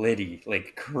be litty,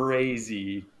 like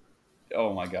crazy.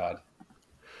 Oh my god.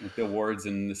 Like the awards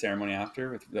and the ceremony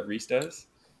after that Reese does.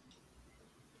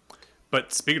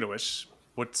 But speaking of which,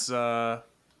 what's the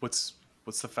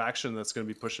faction that's gonna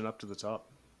be pushing up to the top,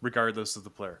 regardless of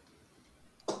the player?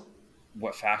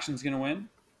 What faction's gonna win?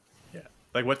 Yeah.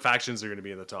 Like what factions are gonna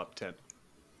be in the top 10?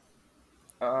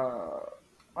 I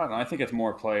don't know. I think it's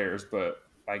more players, but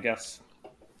I guess,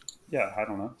 yeah, I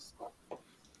don't know.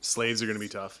 Slaves are gonna be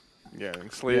tough. Yeah,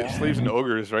 and slaves and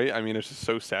ogres, right? I mean, it's just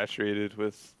so saturated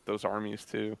with those armies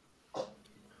too.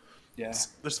 Yeah,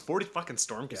 There's 40 fucking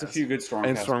Stormcast. there's a few good Stormcast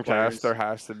And Stormcast, players. there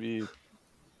has to be.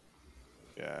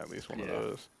 Yeah, at least one of Yeah.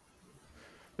 those.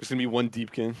 There's gonna be one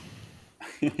Deepkin.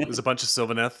 There's a bunch of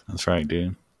Sylvaneth. That's right,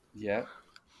 dude. Yeah,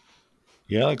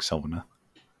 Yeah, I like Sylvana.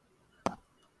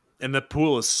 And the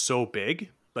pool is so big,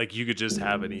 like you could just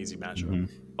have an easy matchup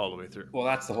all the way through. well,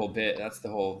 that's the whole bit. That's the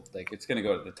whole, like, it's gonna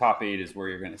go to the top 8 is where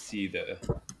you're gonna see the,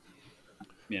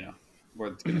 where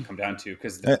it's gonna come down to,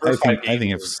 because the I first think 5 I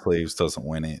think games if were- Slaves doesn't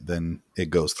win it, then it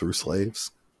goes through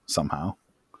Slaves somehow.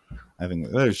 I think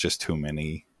there's just too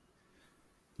many,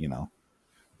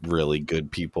 really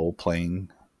good people playing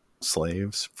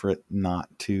Slaves for it not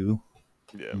to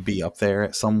Yeah. be up there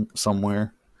at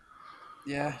somewhere.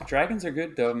 Yeah, dragons are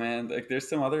good though, man. Like, there's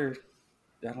some other,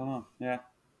 I don't know. Yeah,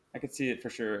 I could see it for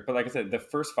sure. But like I said, the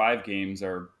first 5 games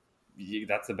are.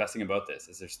 That's the best thing about this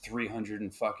is there's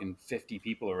 350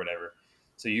 people or whatever,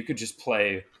 so you could just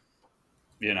play,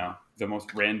 the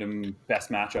most random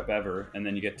best matchup ever, and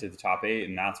then you get to the top 8,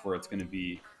 and that's where it's going to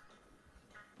be.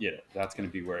 Yeah, that's going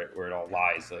to be where it all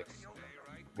lies, like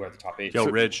where the top 8 Yo,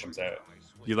 Ridge. comes out.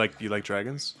 You like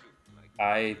dragons?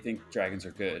 I think dragons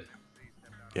are good.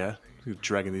 Yeah. You're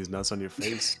dragging these nuts on your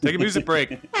face. Take a music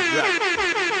break.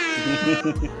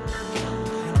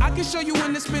 I can show you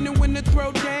when to spin and when to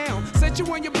throw down. Set you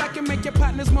on your back and make your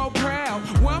partners more proud.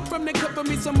 Where I'm from, they cover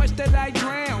me so much that I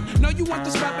drown. Know you want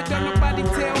the spot, but don't nobody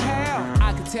tell how.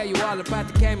 I can tell you all about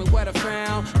the game and what I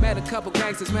found. Met a couple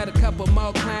gangsters, met a couple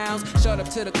more clowns. Showed up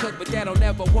to the cook, but they don't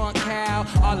ever want cow.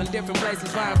 All in different places,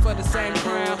 vying for the same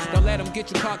crown. Don't let them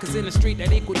get you caught, cause in the street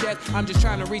that equal death. I'm just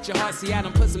trying to reach your heart, see I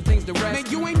done put some things to rest.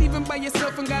 Man, you ain't even by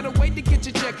yourself and gotta wait to get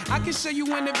your check. I can show you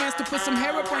in advance to put some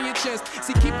hair up on your chest.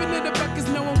 See, keeping it a buck is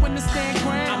knowing when to stand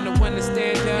ground. I'm the one to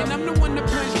stand up, and I'm the one to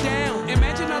punch down.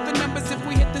 Imagine all the numbers if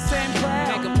we hit the same crowd.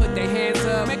 Make them put their hands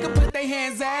up, make them put their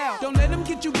hands out. Don't let them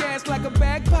get you gassed like a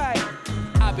bagpipe.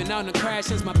 I've been on the crash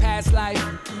since my past life.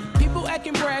 People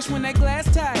acting brash when they glass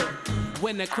tight.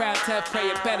 When the crowd tough, pray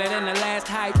it better than the last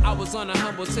hype. I was on a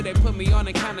humble till they put me on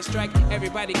a counter strike.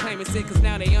 Everybody claiming sick cause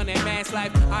now they on that mass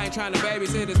life. I ain't trying to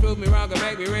babysit this, prove me wrong or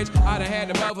make me rich. I done had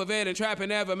the both of it and trapping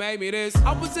never made me this.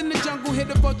 I was in the jungle,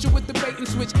 hit a vulture with the bait and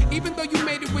switch. Even though you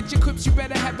made it with your clips, you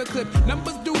better have a clip.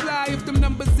 Numbers do lie if them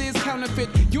numbers is counterfeit.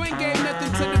 You ain't gave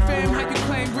nothing to the fam, how you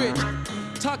claim rich?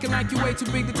 Talking like you way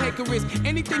too big to take a risk.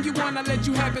 Anything you want, I let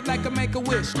you have it like a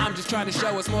make-a-wish. I'm just trying to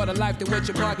show us more to life than what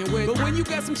you're barking with. But when you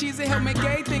got some cheese, it help make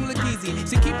everything look easy.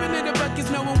 See, keeping it a buck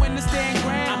is knowing when to stand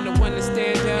ground. I'm the one to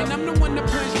stand up, and I'm the one to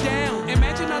push down.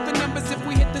 Imagine all the numbers if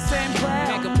we hit the same crowd.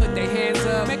 Make them put their hands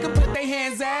up, make them put their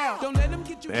hands out. Don't let them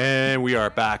get you. And we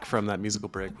are back from that musical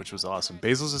break, which was awesome.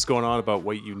 Basil's just going on about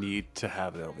what you need to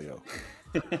have an LVO.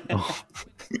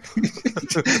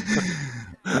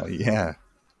 Oh, yeah.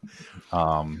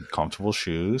 Comfortable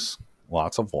shoes,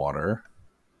 lots of water.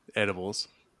 Edibles.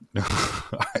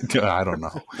 I don't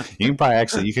know.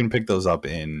 You can pick those up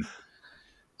in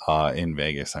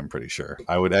Vegas. I'm pretty sure.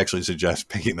 I would actually suggest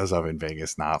picking those up in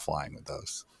Vegas, not flying with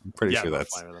those. I'm pretty sure I'm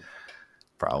that's fine with them.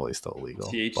 probably still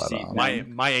illegal. THC. But,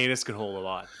 My anus can hold a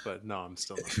lot, but no, I'm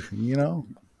still. you know,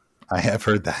 I have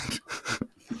heard that.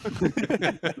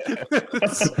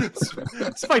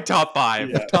 It's my top 5.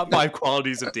 Yeah. Top 5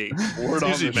 qualities of date. Word It's on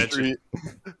usually the mentioned.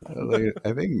 street.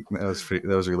 I think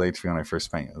that was related to me when I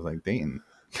first met you. I was like, Dayton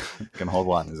can hold a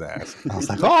lot in his ass. I was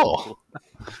like, oh,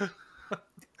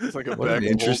 It's like a what bag an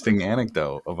of interesting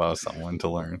anecdote about someone to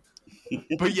learn.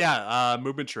 But yeah,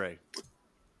 movement tray.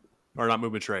 Or not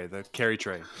movement tray, the carry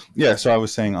tray. Yeah, so I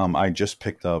was saying, I just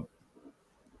picked up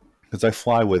because I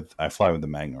fly with the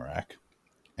Magnorack,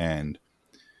 and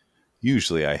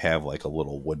usually I have like a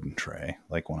little wooden tray,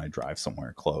 like when I drive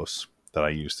somewhere close, that I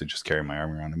use to just carry my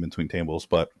arm around in between tables,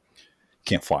 but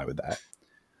can't fly with that.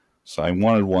 So I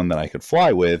wanted one that I could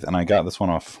fly with, and I got this one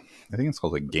off, I think it's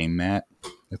called a Game Mat.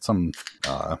 It's some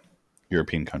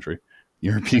European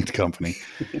company.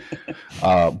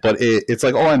 But it's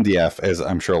like all MDF, as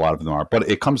I'm sure a lot of them are, but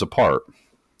it comes apart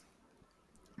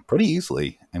pretty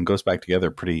easily and goes back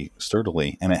together pretty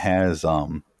sturdily, and it has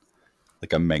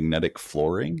like a magnetic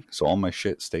flooring, so all my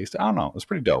shit stays. I don't know. It's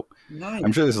pretty dope. Nice.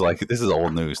 I'm sure this is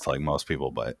old news to like most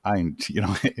people, but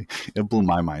it blew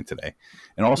my mind today.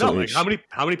 And also, No, like how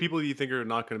many people do you think are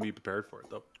not going to be prepared for it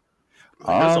though?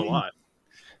 There's a lot.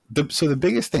 So the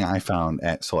biggest thing I found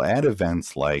at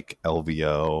events like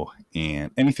LVO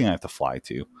and anything I have to fly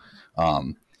to,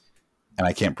 and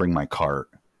I can't bring my cart,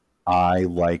 I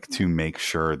like to make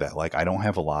sure that like I don't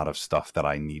have a lot of stuff that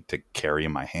I need to carry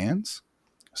in my hands.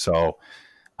 So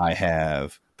I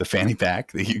have the fanny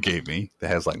pack that you gave me that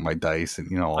has like my dice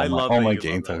and all my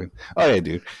game time. Oh yeah,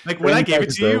 dude. Like when I gave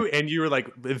it to you and you were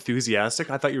like enthusiastic,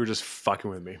 I thought you were just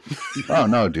fucking with me. Oh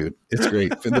no, dude, it's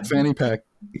great. The fanny pack,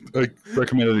 like,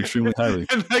 recommended extremely highly.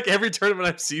 And like every tournament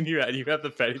I've seen you at, you have the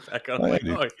fanny pack on. I'm like,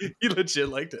 oh, you legit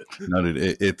liked it. No,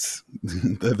 dude, it's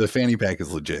the fanny pack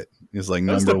is legit. It's like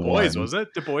That was number the boys, one. was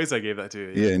it? The boys I gave that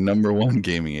to. Yeah, number one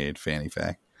gaming aid fanny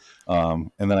pack.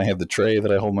 And then I have the tray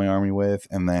that I hold my army with,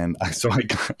 and then I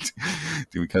got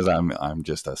because I'm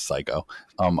just a psycho.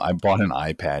 I bought an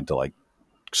iPad to like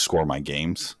score my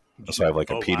games, so I have like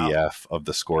a PDF of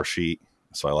the score sheet.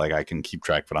 So I can keep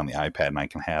track of it on the iPad, and I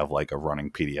can have like a running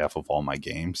PDF of all my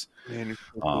games. Man, you're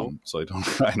so cool. So I don't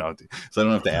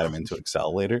have to add them into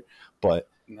Excel later. But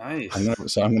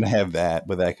Nice. I'm gonna have that,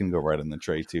 but that can go right in the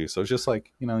tray too. So it's just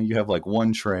like you have like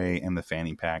one tray and the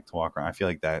fanny pack to walk around. I feel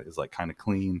like that is like kind of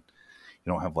clean.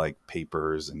 You don't have like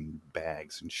papers and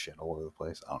bags and shit all over the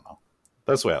place. I don't know.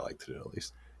 That's the way I like to do it, at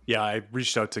least. Yeah, I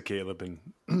reached out to Caleb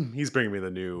and he's bringing me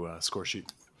the new score sheet.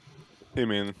 Hey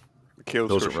man, the Caleb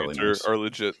Those are score really sheets nice. are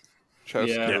legit. Chest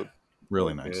Yeah. code.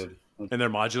 Really nice. Good. And they're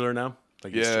modular now.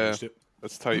 Like he's Yeah. changed it.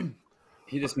 That's tight.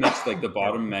 He just makes like the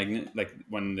bottom magnet, like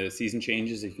when the season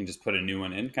changes, you can just put a new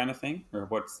one in, kind of thing. Or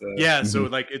what's the? Yeah, so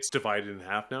like it's divided in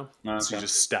half now. So Okay. you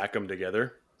just stack them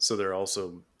together, so they're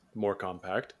also more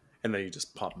compact, and then you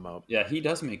just pop them out. Yeah, he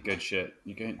does make good shit.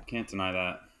 You can't deny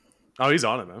that. Oh, he's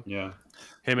on it, man. Yeah.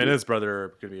 Him and his brother are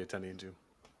going to be attending too.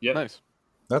 Yep. Nice.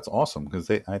 That's awesome because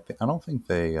I don't think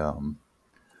they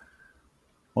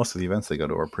most of the events they go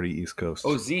to are pretty East Coast.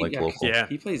 Oh, Zinch. like Yeah, local. Yeah.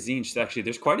 He plays Zinch. Actually,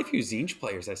 there's quite a few Zinch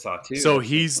players I saw too. So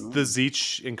he's the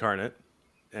Zeech incarnate,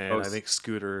 and Oh, I think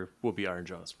Scooter will be Iron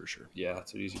Jaws for sure. Yeah,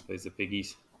 that's what he usually plays, the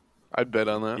piggies. I'd bet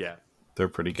on that. Yeah. They're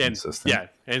pretty And, consistent. yeah,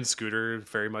 and Scooter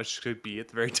very much could be at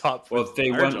the very top. Well, with they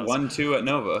Iron won Jaws. 1-2 at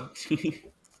Nova.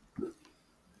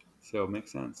 So it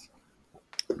makes sense.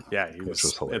 Yeah, he Which was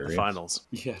was at the hilarious. finals.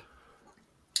 Yeah.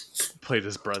 Played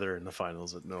his brother in the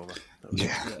finals at Nova. That was-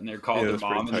 Yeah. And they're calling Yeah, their that's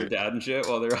pretty mom and their tight. dad and shit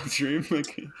while they're on stream.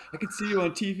 Like, I can see you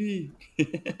on TV.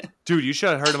 Dude, you should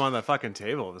have heard him on that fucking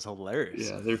table. It was hilarious.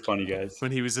 Yeah, they're funny guys.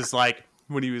 When he was just like,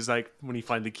 when he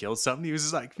finally killed something, he was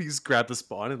just like, he just grabbed the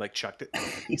spawn and like chucked it.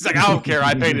 He's like, I don't care,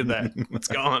 I painted that. It's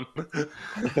gone.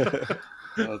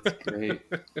 That's great.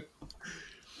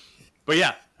 But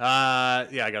yeah, I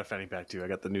got a fanny pack too. I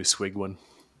got the new Swig one.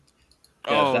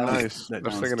 Yeah, Oh, that was- nice. that I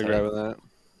was sounds thinking of tight. grabbing that.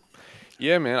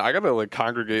 Yeah, man. I gotta like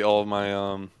congregate all of my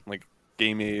like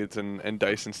game aids and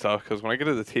dice and stuff because when I get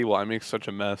to the table, I make such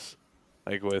a mess.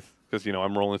 Like because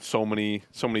I'm rolling so many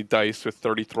dice with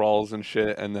 30 thralls and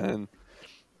shit, and then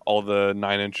all the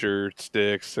 9-incher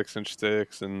sticks, 6-inch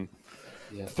sticks, and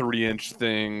Yeah. 3-inch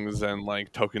things, and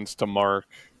like tokens to mark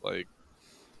like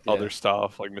Yeah. other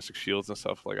stuff like Mystic Shields and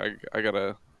stuff. Like I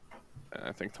gotta.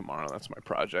 I think tomorrow that's my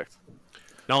project.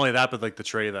 Not only that, but like the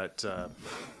tray that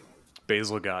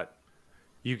Basil got,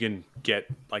 you can get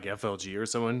like FLG or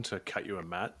someone to cut you a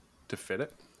mat to fit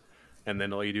it. And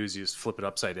then all you do is you just flip it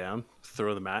upside down,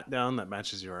 throw the mat down that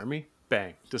matches your army,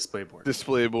 bang, display board.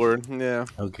 Display board, yeah.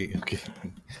 Okay.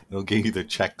 It'll give you the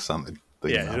checks on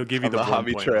thing. Yeah, it'll give you On the the 1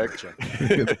 hobby point track. check.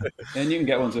 And you can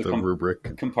get ones with the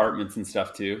rubric. compartments and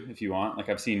stuff too, if you want. Like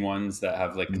I've seen ones that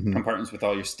have like compartments with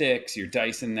all your sticks, your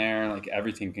dice in there. Like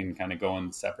everything can kind of go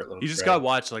in separate little. You just tray. gotta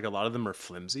watch. Like a lot of them are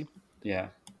flimsy. Yeah.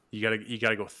 You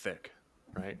gotta go thick,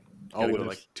 right? You gotta go Always.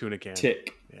 like tuna can.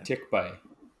 Tick Yeah. by.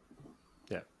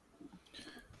 Yeah.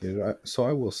 Yeah, so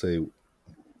I will say,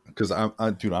 because I'm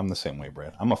the same way,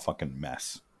 Brad. I'm a fucking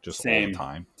mess just all the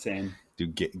time. Same.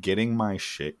 Dude, getting my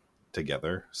shit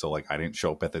together, so like I didn't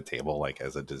show up at the table like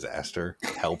as a disaster,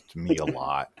 helped me a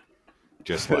lot.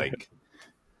 Just like,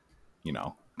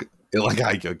 like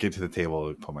I get to the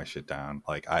table, put my shit down.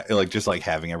 Like I like just like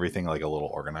having everything like a little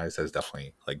organized has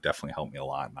definitely helped me a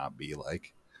lot. Not be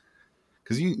like,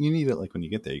 because you need it like when you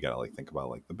get there, you gotta like think about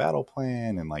like the battle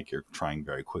plan, and like you're trying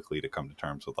very quickly to come to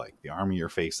terms with like the army you're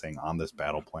facing on this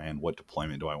battle plan. What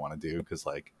deployment do I want to do? Because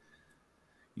like,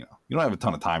 you don't have a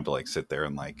ton of time to like sit there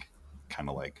and like kind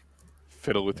of like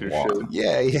Fiddle with your walk,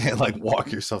 shit. like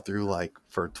walk yourself through like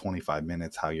for 25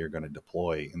 minutes how you're going to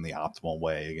deploy in the optimal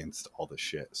way against all this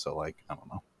shit. So like, I don't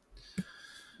know.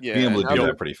 Yeah, Being able to and do now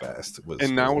that pretty fast was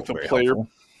now with the very player helpful.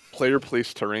 player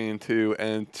place terrain too,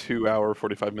 and 2 hour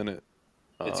 45 minute.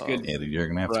 It's good. Yeah, dude, you're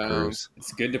gonna have to round. cruise.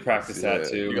 It's good to practice that Yeah,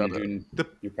 too you when you're gotta- doing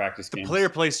your practice The games. player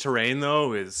placed terrain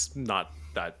though is not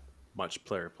that much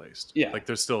player placed. Yeah. Like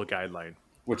there's still a guideline.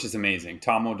 Which is amazing.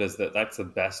 Tomo does that. That's the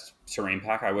best terrain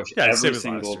pack. I wish Yeah, same every as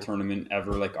single last year. tournament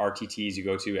ever, like RTTs you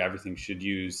go to, everything should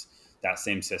use that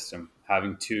same system.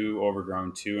 Having 2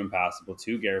 overgrown, 2 impassable,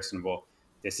 2 garrisonable.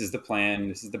 This is the plan.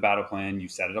 This is the battle plan. You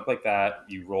set it up like that.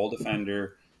 You roll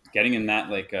defender. Getting in that,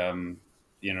 like, you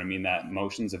know what I mean? That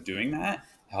motions of doing that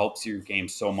helps your game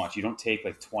so much. You don't take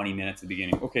like 20 minutes at the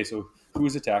beginning. Okay, so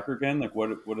who's attacker again? Like, what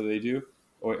do they do?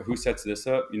 Or who sets this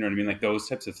up? You know what I mean? Like those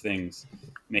types of things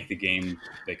make the game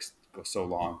like go so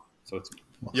long. So it's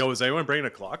Yo, is anyone bringing a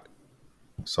clock?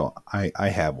 So I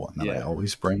have one that I Yeah.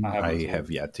 always bring. I have one I too. have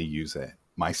yet to use it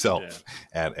myself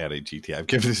at a GT. I've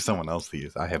given it to someone else to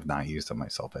use. I have not used it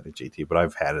myself at a GT, but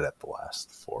I've had it at the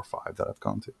last 4 or 5 that I've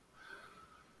gone to.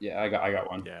 yeah, I got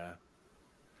one. Yeah.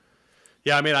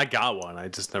 Yeah, I mean, I got one. I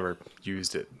just never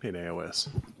used it in AOS.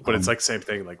 But it's like same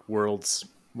thing, like Worlds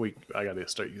Week. I got to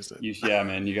start using it. Yeah,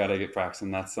 man, you got to get practicing.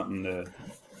 That's something to.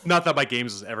 Not that my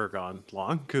games has ever gone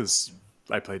long, because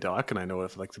I play Doc and I know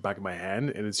it like the back of my hand,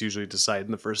 and it's usually decided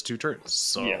in the first 2 turns.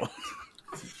 So Yeah.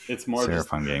 It's more just.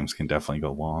 Seraphon games can definitely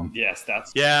go long. Yes,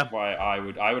 that's Yeah. why I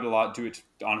would a lot do it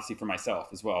honestly for myself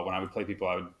as well. When I would play people,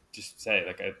 I would just say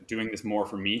like I'm doing this more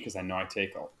for me because I know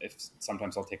if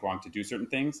sometimes I'll take long to do certain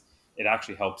things. It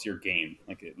actually helps your game.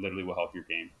 Like it literally will help your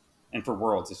game. And for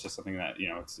Worlds, it's just something that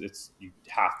it's you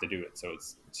have to do it. So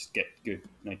it's just get good,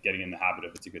 like getting in the habit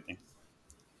of it's a good thing.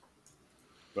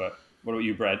 But what about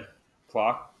you, Brad?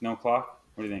 Clock? No clock?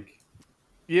 What do you think?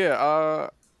 Yeah,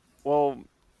 well,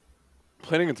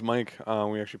 playing against Mike,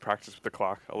 we actually practiced with the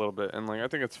clock a little bit, and like I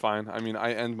think it's fine. I mean,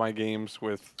 I end my games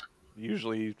with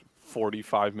usually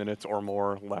 45 minutes or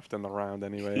more left in the round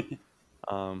anyway.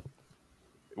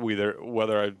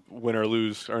 Whether I win or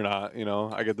lose or not,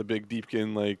 I get the big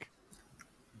Deepkin like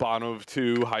bottom of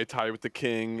 2, high tie with the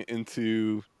king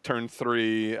into turn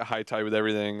 3, high tie with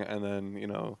everything, and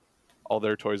then all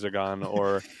their toys are gone,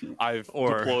 or I've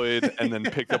deployed and then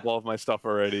picked up all of my stuff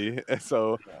already.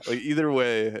 So like either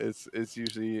way, it's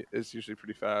usually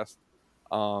pretty fast.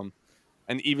 And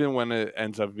even when it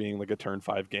ends up being like a turn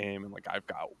 5 game, and like I've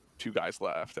got 2 guys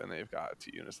left and they've got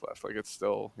 2 units left, like it's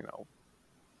still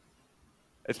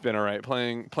it's been all right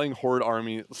playing Horde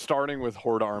army, starting with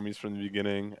Horde armies from the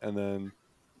beginning, and then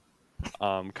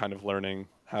kind of learning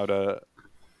how to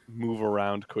move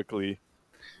around quickly.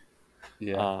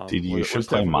 Yeah. Dude, you should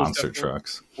play monster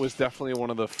trucks. Was definitely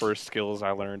one of the first skills I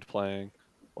learned playing.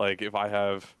 Like if I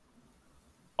have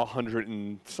 100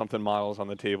 and something models on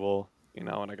the table, and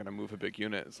I gotta move a big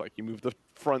unit, it's like you move the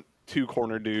front 2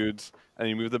 corner dudes and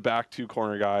you move the back 2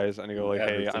 corner guys, and you go like,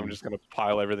 hey, I'm just gonna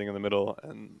pile everything in the middle.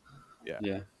 And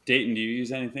yeah. Dayton, do you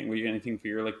use anything? Will you use anything for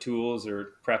your like tools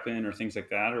or prepping or things like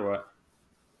that, or what?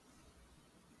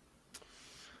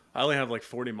 I only have like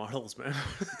 40 models, man.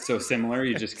 So similar,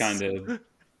 you just kind of.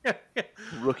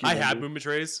 Rookie I have number. movement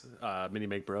trays, Mini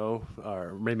Make Bro,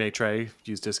 or Mini Make Tray.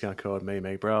 Use discount code Mini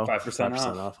Make Bro.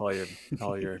 5% off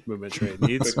all your movement tray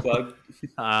needs. Quick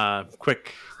plug.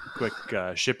 Quick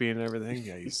shipping and everything.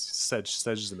 Yeah, Sedge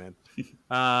is the man.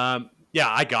 Yeah,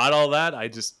 I got all that. I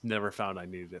just never found I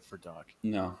needed it for Doc.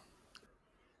 No.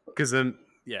 Because then,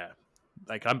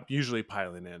 like I'm usually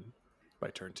piling in by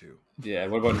turn 2. Yeah.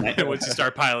 What about night? Once you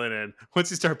start piling in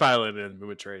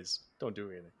movement trays, don't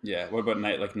do anything. Yeah. What about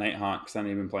Night Haunt? Because I've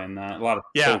been playing that. A lot of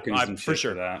Yeah, tokens and for shit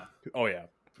sure. for that. Oh yeah,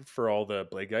 for all the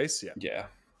Blade Geists. Yeah. Yeah.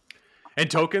 And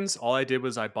tokens, all I did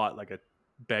was I bought like a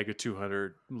bag of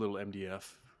 200 little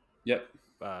MDF Yep.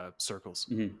 circles.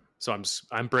 Mhm. So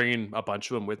I'm bringing a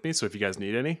bunch of them with me. So if you guys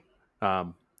need any,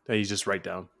 you just write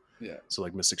down. Yeah. So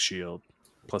like Mystic Shield,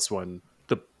 +1,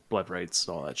 the blood rights,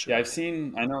 all that shit.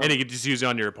 Yeah, I know. And you can just use it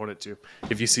on your opponent too.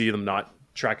 If you see them not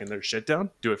tracking their shit down,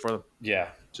 do it for them. Yeah.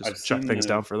 Just chuck things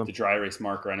down for them. The dry erase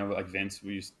marker. I know, like Vince,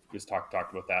 we just talked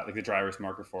about that. Like the dry erase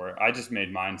marker for it. I just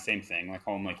made mine same thing, like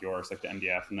home, like yours, like the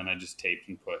MDF, and then I just taped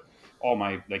and put all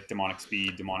my like demonic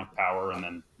speed, demonic power, and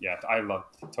then I love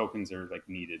tokens are like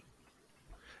needed.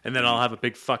 And then I'll have a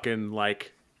big fucking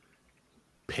like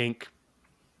pink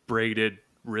braided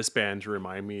wristband to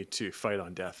remind me to fight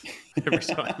on death every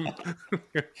time.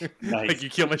 Nice. Like you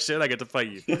kill my shit, I get to fight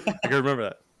you. I can remember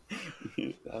that.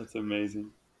 That's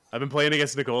amazing. I've been playing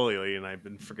against Nicole lately, and I've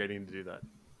been forgetting to do that.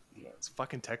 Yeah. It's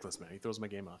fucking techless, man. He throws my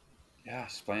game off. Yeah,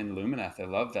 she's playing Lumineth. I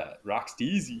love that. Rock's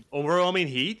easy. Overwhelming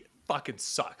Heat fucking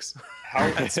sucks. How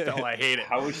That spell, I hate it.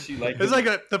 How is she like? It's like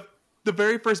the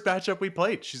very first matchup we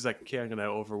played. She's like, okay, I'm going to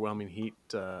Overwhelming Heat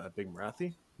a big Marathi.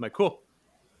 I'm like, cool.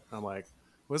 I'm like,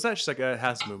 what's that? She's like, it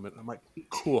has movement. I'm like,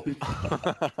 cool.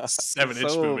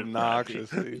 7-inch So movement.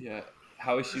 obnoxious. Marathi. Yeah.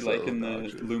 How is she liking the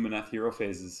Lumineth hero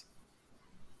phases?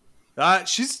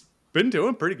 She's been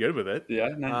doing pretty good with it. Yeah,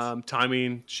 nice.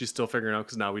 Timing, she's still figuring out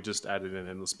because now we just added in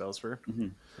endless spells for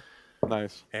her.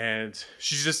 Nice. And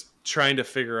she's just trying to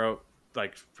figure out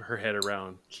like her head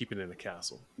around keeping it in a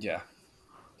castle. Yeah.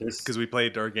 Because we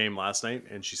played our game last night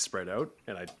and she spread out,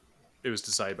 and it was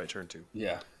decided by turn 2.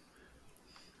 Yeah.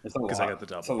 It's a lot. Because I got the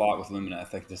double. It's a lot with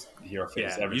Lumineth, like this hero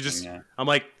phase. Yeah, Everything. I'm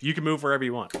like, you can move wherever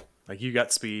you want. Like you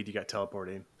got speed, you got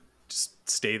teleporting. Just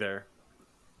stay there.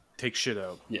 Take shit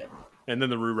out. Yeah. And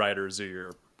then the Rue Riders are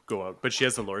your go out. But she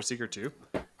has the Lore Seeker too.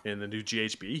 And the new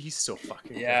GHB, he's so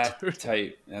fucking Yeah. good.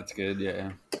 Tight. That's good.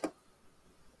 Yeah.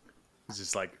 He's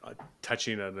just like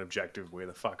touching an objective way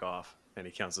the fuck off. And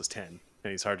he counts as 10.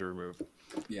 And he's hard to remove.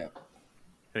 Yeah.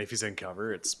 And if he's in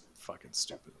cover, it's fucking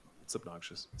stupid. It's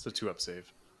obnoxious. It's a 2-up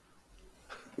save.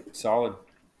 Solid.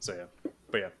 So yeah.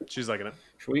 But yeah, she's liking it.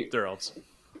 Sweet. They're elves.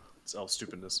 It's elf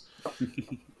stupidness.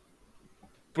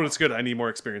 But it's good. I need more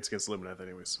experience against Lumineth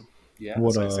anyway. So Yeah.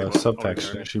 What So I say,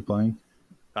 subtext oh, is she playing?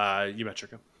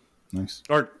 Eumetrica. Nice.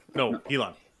 Or no,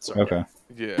 Helon. Sorry. Okay.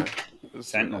 Yeah.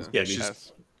 Sentinels. Yeah, baby.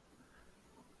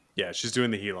 Yeah, she's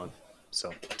doing the Helon.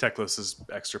 So Techless is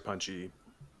extra punchy.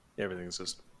 Everything's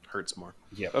just hurts more.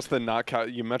 Yeah. That's the not cat.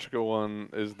 Eumetrica one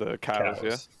is the cows,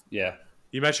 yeah? Yeah.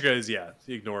 Eumetrica is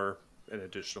ignore an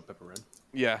additional Piperin.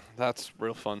 Yeah, that's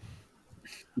real fun.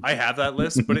 I have that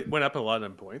list, but it went up a lot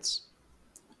in points.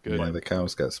 Good. Yeah, the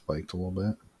cows got spiked a little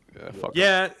bit. Yeah, fuck.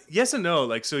 Yeah, yes and no.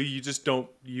 Like, so you just don't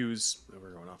use.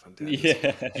 We're going off on tangents.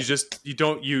 Yeah. You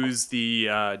don't use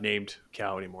the named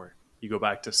cow anymore. You go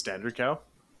back to standard cow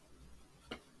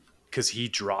because he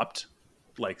dropped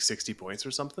like 60 points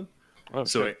or something. Oh,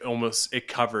 So shit. it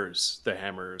covers the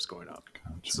hammers going up.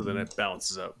 So then it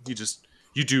balances out.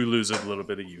 You do lose a little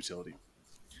bit of utility,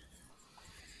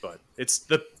 but it's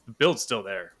the build's still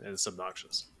there and it's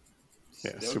obnoxious.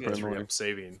 Yeah, Still super good. Three annoying. up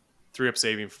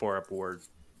saving, 4-up ward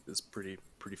is pretty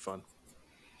fun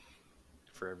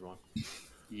for everyone.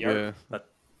 Yeah. That,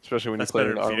 Especially when you that's play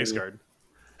better than it Phoenix Guard.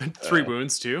 3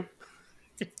 wounds too.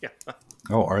 Yeah,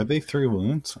 Oh, are they 3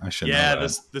 wounds? I should know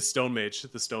that. the Stone Mage.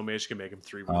 The Stone Mage can make him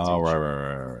 3 wounds. Oh, each.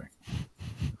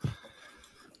 right.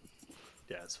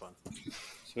 Yeah, it's fun.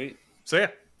 Sweet. So yeah,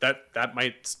 that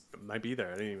might be there.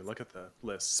 I didn't even look at the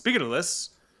list. Speaking of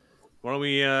lists, why don't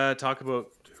we talk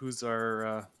about who's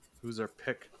our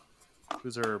pick?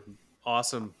 Who's our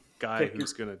awesome guy Pick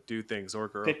who's gonna do things, or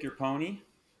girl, Pick your pony.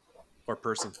 or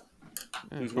person?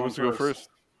 Who's Who wants to go first?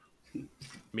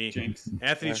 Me, Jinx.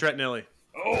 Anthony Trentinelli.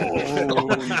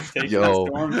 Oh, he's taking Yo,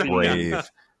 the storm fiend.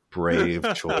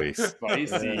 brave choice.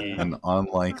 Spicy. An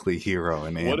unlikely hero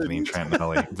in What Anthony did-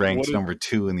 Trentinelli, ranked number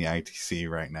 2 in the ITC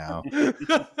right now.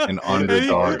 An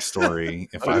underdog story,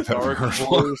 if I've ever Dark heard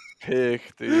one. Horse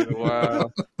pick, dude.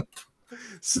 Wow.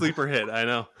 Sleeper hit. I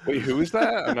know. Wait, who is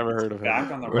that? I've never heard of him.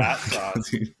 Back on the rat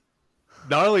sauce.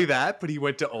 Not only that, but he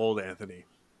went to old Anthony.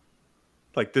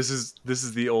 Like this is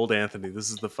the old Anthony.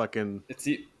 This is the fucking.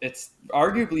 It's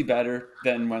arguably better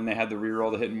than when they had the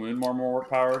reroll to hit and wound more work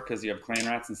power because you have clan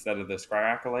rats instead of the Scry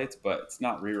Acolytes, but it's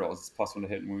not rerolls, it's +1 to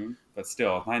hit and wound. But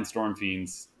still, 9 Storm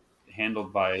Fiends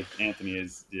handled by Anthony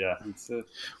is it's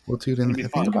Well, dude, gonna and be the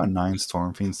fun. thing about 9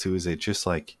 Storm Fiends too is it just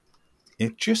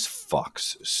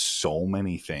fucks so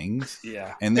many things.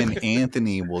 yeah. And then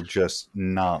Anthony will just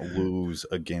not lose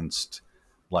against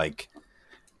like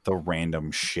the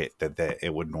random shit that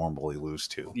it would normally lose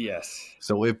to. Yes.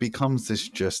 So it becomes this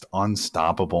just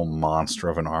unstoppable monster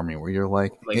of an army where you're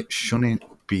like it shouldn't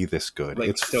be this good. Like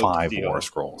It's Soap 5 Steel. War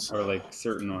Scrolls. Or like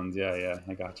certain ones. Yeah,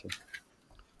 I got you.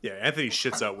 Yeah, Anthony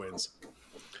shits out wins.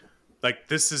 Like,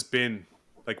 this has been,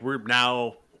 like, we're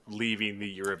now leaving the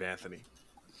year of Anthony.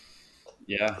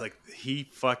 Yeah. Like, he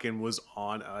fucking was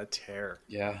on a tear.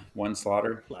 Yeah, one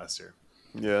slaughter last year.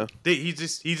 Yeah. He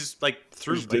just like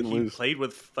threw, Just like, didn't he lose. played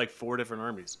with like 4 different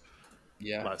armies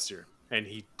Yeah. last year. And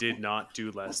he did not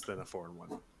do less than a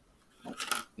 4-1.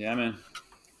 Yeah, man.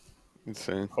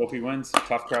 Insane. Hope he wins.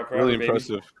 Tough crowd forever, Really baby.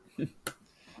 impressive.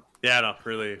 Yeah, no,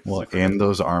 really. Well, super and good.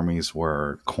 those armies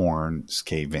were Khorne,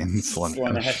 Skaven, Slaanesh,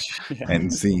 Slaanesh, yeah.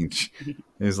 and Siege.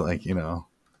 It's like, he's not,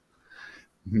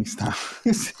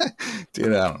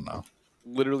 dude. I don't know.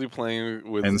 Literally playing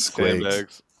with And Squigs.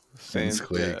 sandbags. And Sand,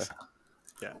 Squigs.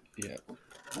 Yeah.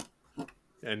 Yeah.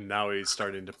 And now he's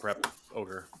starting to prep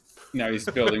Ogre. Now he's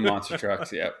building monster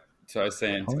trucks. Yep. So I was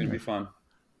saying it's Oh, gonna yeah. be fun.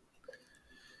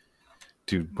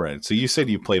 Dude, Brett. So you said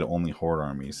you played only Horde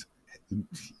armies.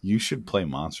 You should play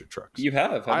monster trucks. You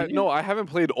have, haven't you? No, I haven't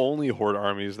played only Horde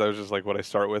armies. That was just like what I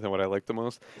start with and what I like the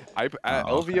most. At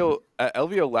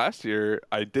LVO last year,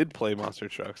 I did play monster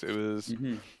trucks. It was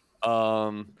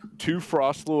 2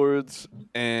 Frost Lords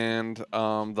and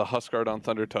the Huskard on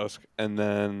Thunder Tusk, and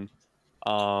then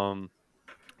 2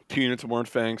 units of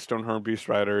Mornfang, Stonehorn Beast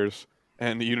Riders,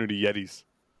 and the Unity Yetis.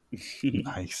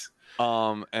 Nice.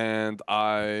 And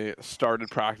I started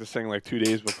practicing like 2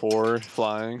 days before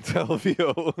flying to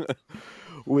LVO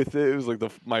with it. It was like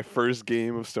my first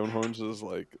game of Stonehorns was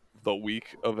like the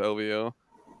week of LVO.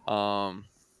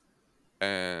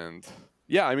 And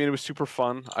yeah, I mean, it was super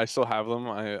fun. I still have them.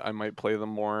 I might play them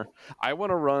more. I want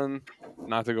to run,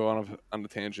 not to go on a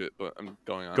tangent, but I'm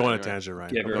going on. Go on a anyway. tangent,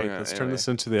 Ryan. Yeah, Okay, go ahead. let's turn Anyway. this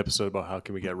into the episode about how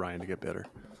can we get Ryan to get better.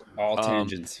 All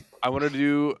tangents. I want to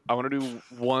do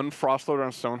 1 Frostlord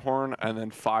on Stonehorn and then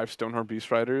 5 Stonehorn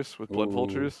Beast Riders with Blood Ooh.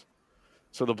 Vultures.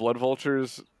 So the Blood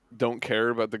Vultures don't care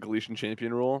about the Galician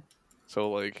champion rule.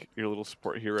 So like your little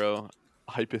support hero,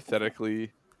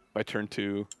 hypothetically, by turn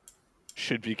 2,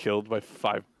 should be killed by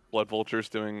 5 Blood Vultures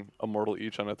doing a mortal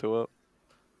each on a 2-up.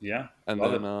 Yeah. And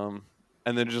love then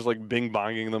and then just like bing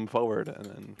bonging them forward and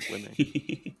then winning.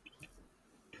 it.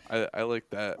 I like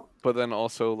that. But then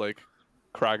also like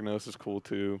Kragnos is cool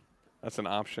too. That's an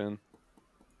option.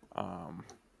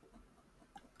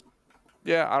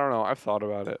 Yeah, I don't know. I've thought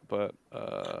about it, but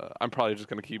I'm probably just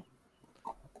gonna keep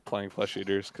playing Flesh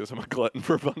Eaters because I'm a glutton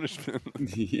for punishment.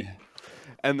 Yeah.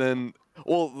 And then,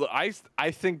 well, I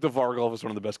think the Vargolf is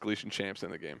one of the best Galician champs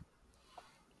in the game.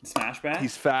 Smash Bat?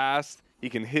 He's fast. He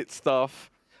can hit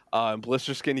stuff. In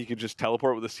Blister Skin, he can just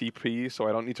teleport with a CP, so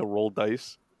I don't need to roll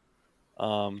dice.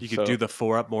 You could do the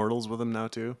 4-up mortals with him now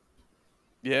too.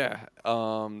 Yeah.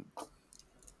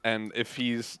 And if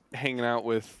he's hanging out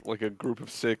with like a group of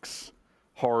 6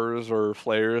 horrors or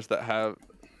flayers that have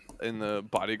in the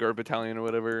bodyguard battalion or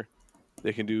whatever,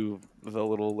 they can do the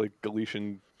little like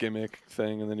Galician gimmick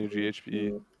thing in the new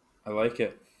GHB. I like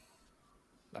it.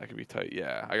 That could be tight.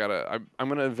 Yeah, I'm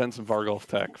gonna invent some Vargolf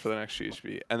tech for the next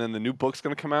GHB, and then the new book's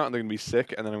gonna come out, and they're gonna be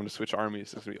sick, and then I'm gonna switch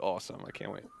armies. It's gonna be awesome. I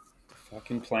can't wait.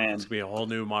 Fucking plan. It's gonna be a whole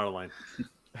new model line.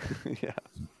 Yeah.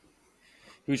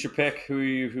 Who's your pick?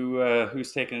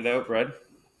 Who's taking it out, Brad?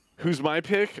 Who's my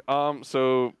pick?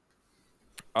 So,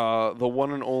 the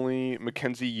one and only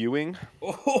Mackenzie Ewing.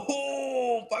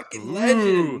 Oh, fucking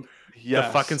legend. Yes.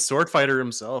 The fucking sword fighter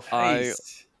himself.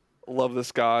 Nice. Love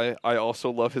this guy. I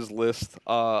also love his list.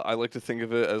 I like to think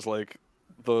of it as like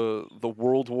the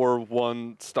World War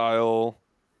I style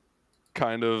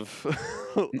kind of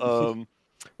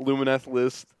Lumineth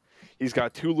list. He's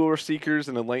got 2 Lure Seekers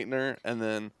and a Lightner, and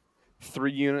then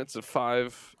 3 units of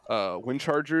 5 Wind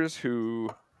Chargers.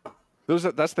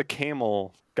 That's the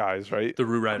camel guys, right? The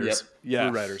Rue Riders. Yeah,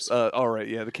 Rue Riders. All right,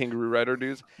 yeah, the Kangaroo Rider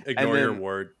dudes. Ignore and your then-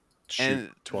 ward. Shoot And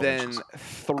 12 then inches.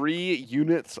 3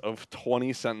 units of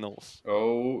 20 Sentinels.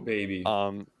 Oh, baby.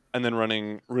 And then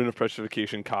running Rune of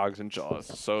Petrification, Cogs, and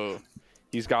Jaws. So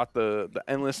he's got the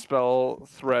endless spell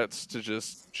threats to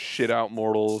just shit out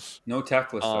mortals. No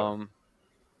techless, though. No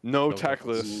No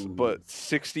techless, techless. but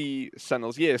 60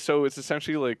 Sentinels. Yeah, so it's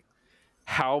essentially like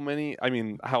how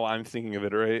I'm thinking of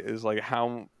it, right, is like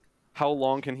how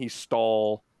long can he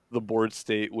stall the board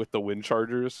state with the Wind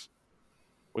Chargers,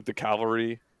 with the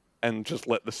cavalry, and just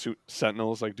let the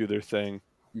Sentinels like do their thing.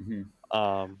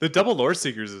 Mm-hmm. The double Lore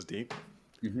Seekers is deep.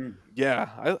 Mm-hmm. Yeah,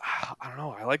 I don't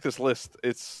know. I like this list.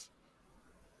 It's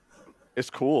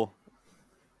cool.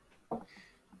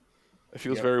 It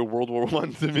feels very World War I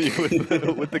to me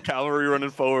with the cavalry running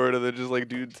forward and then just like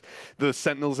dudes, the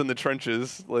sentinels in the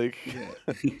trenches. Like,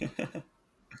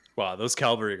 Wow, those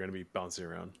cavalry are going to be bouncing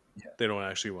around. They don't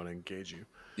actually want to engage you.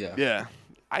 yeah,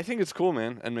 I think it's cool,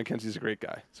 man. And Mackenzie's a great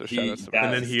guy. So shout out to him.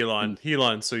 And then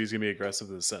Helon, so he's going to be aggressive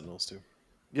to the sentinels too.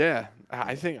 Yeah,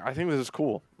 I think this is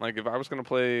cool. Like, if I was going to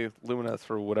play Lumineth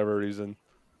for whatever reason,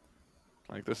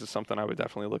 like, this is something I would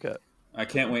definitely look at. I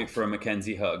can't wait for a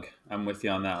Mackenzie hug. I'm with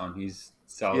you on that one. He's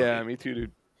solid. Yeah, me too,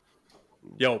 dude.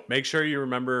 Yo, make sure you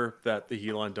remember that the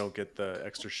Helon don't get the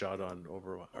extra shot on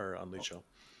Leech Hill.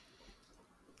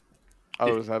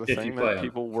 Oh, is that a thing that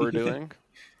people were doing?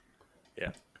 Yeah,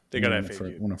 they got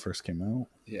FAQ when it first came out.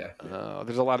 Yeah.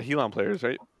 There's a lot of Helon players,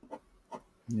 right?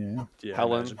 Yeah.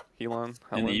 Helon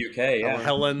in the UK. Yeah.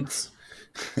 Helens.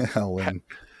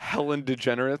 Helen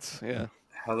degenerates. Yeah.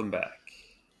 Helen back.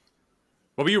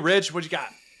 What were you, Rich? What you got?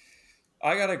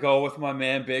 I gotta go with my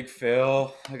man, Big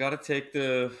Phil. I gotta take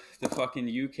the fucking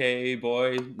UK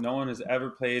boy. No one has ever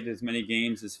played as many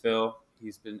games as Phil.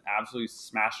 He's been absolutely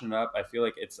smashing it up. I feel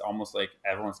like it's almost like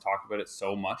everyone's talked about it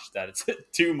so much that it's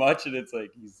too much, and it's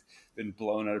like he's been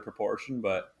blown out of proportion.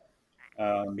 But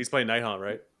he's playing Nighthaunt,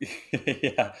 right?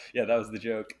 yeah, that was the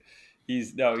joke.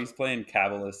 He's playing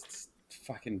Cabalists.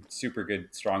 Fucking super good,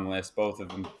 strong list. Both of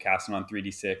them casting on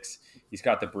 3d6. He's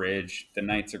got the bridge. The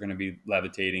knights are going to be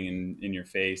levitating in your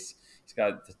face. He's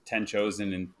got the 10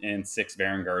 chosen and 6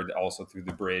 Vanguard also through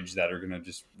the bridge that are going to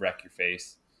just wreck your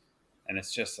face. And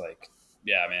it's just like,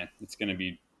 yeah, man, it's going to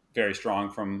be very strong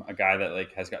from a guy that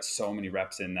like has got so many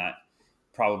reps in that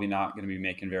probably not going to be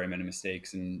making very many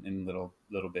mistakes in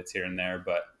little bits here and there.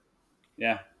 But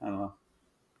yeah, I don't know.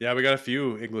 Yeah, we got a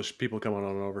few English people coming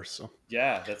on over. So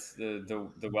yeah, that's the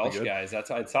Welsh guys.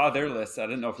 That's I saw their list. I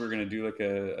didn't know if we were gonna do like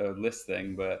a list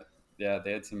thing, but yeah,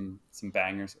 they had some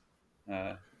bangers.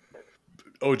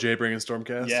 OJ bringing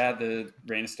Stormcast. Yeah, the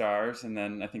Rain of Stars, and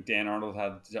then I think Dan Arnold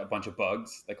had a bunch of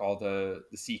bugs, like all the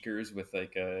Seekers with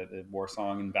like the War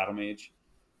Song and Battle Mage.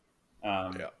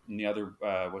 And the other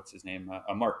what's his name?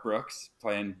 Mark Brooks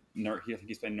playing. I think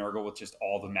he's playing Nurgle with just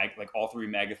all the all 3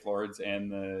 Magath Lords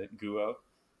and the Guo.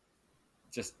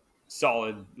 Just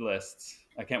solid lists.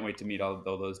 I can't wait to meet all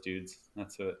those dudes.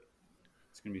 That's it.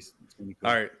 It's gonna be cool.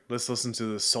 All right, let's listen to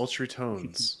the sultry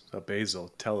tones of Basil.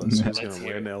 Tell us who's gonna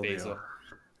win LVO.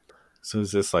 So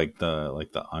is this like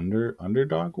the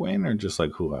underdog win, or just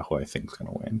like who I think's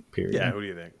gonna win? Period. Yeah, who do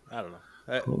you think? I don't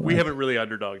know. We haven't really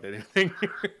underdogged anything.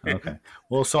 Okay.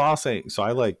 Well, so I'll say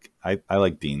I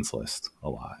like Dean's list a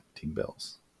lot. Team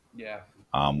Bills. Yeah.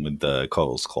 With the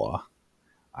Kotal's Claw.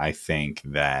 I think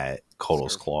that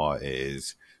Kotal's Claw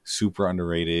is super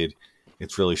underrated.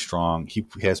 It's really strong. He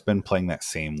has been playing that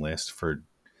same list for,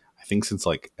 I think, since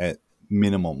like at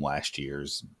minimum last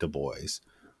year's Du Bois.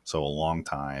 So a long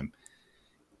time.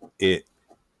 It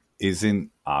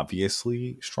isn't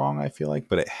obviously strong, I feel like,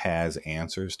 but it has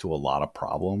answers to a lot of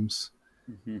problems.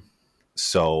 Mm-hmm.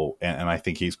 So, and I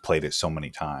think he's played it so many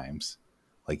times,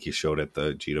 like he showed at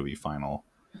the GW final.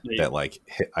 Yeah. That like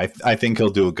I think he'll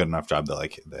do a good enough job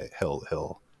that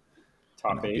he'll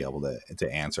top 8 be able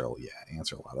to answer a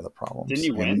lot of the problems. Didn't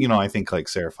he win? And, I think like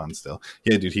Seraphon still.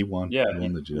 Yeah, dude, he won. Yeah, he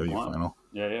won the GW final.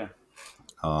 Yeah.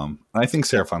 I think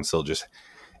Seraphon still just,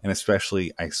 and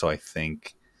especially I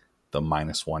think the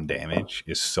 -1 damage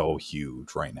is so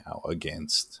huge right now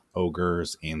against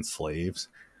ogres and slaves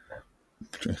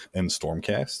and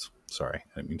Stormcast. Sorry,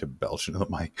 I didn't mean to belch into the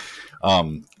mic.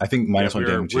 I think -1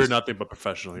 damage. We're nothing but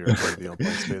professional here.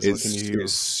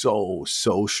 Is so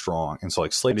strong, and so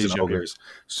like slaves and ogres,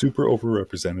 super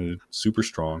overrepresented, super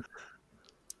strong.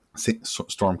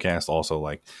 Stormcast also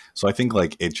like, so I think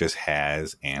like it just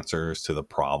has answers to the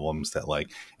problems that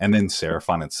like, and then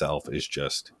Seraphon itself is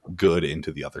just good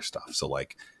into the other stuff. So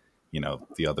like,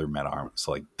 the other meta arms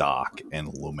like Doc and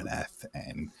Lumineth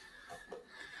and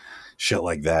shit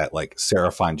like that. Like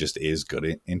Seraphon just is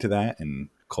good into that, and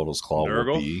Kotal's Claw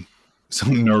will be. So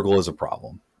Nurgle is a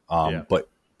problem.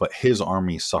 But his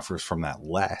army suffers from that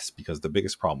less, because the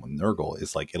biggest problem with Nurgle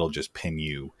is like it'll just pin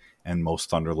you, and most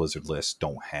Thunder Lizard lists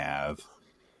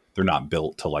they're not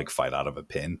built to like fight out of a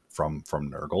pin from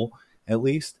Nurgle, at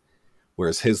least.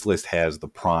 Whereas his list has the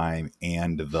Prime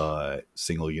and the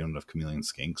single unit of Chameleon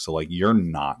Skink. So like you're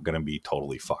not gonna be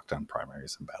totally fucked on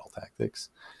primaries and battle tactics.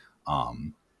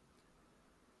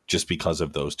 Just because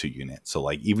of those 2 units. So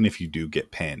like even if you do get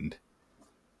pinned,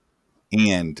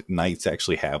 and Knights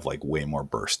actually have like way more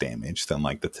burst damage than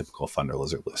like the typical Thunder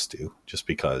Lizard list do, just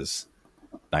because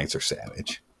Knights are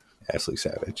savage, absolutely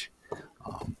savage.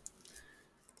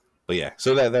 But yeah,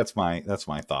 so that's my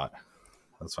thought.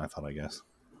 That's my thought, I guess.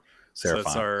 So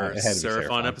that's our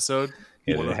Seraphon episode.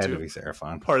 It had to be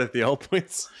Seraphon. Part of the all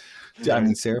points. I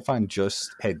mean, Seraphon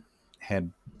just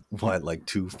had what, like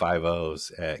 2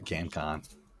 5-0s at CanCon.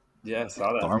 Yeah, I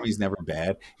saw that. The army's never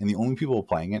bad, and the only people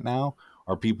playing it now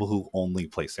are people who only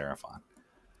play Seraphon.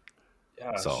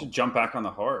 Yeah, I should jump back on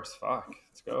the horse. Fuck,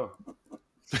 let's go.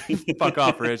 Fuck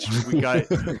off, Rich. We got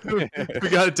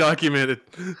it documented.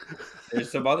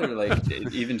 There's some other, like,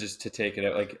 even just to take it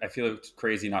out, like, I feel it's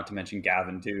crazy not to mention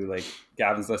Gavin too. Like,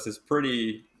 Gavin's list is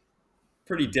pretty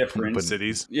different. But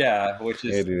cities. Yeah, which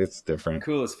is it's different.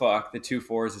 Cool as fuck. The 2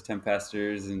 4s, the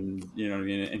Tempesters, and you know what I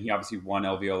mean. And he obviously won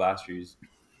LVO last year. He's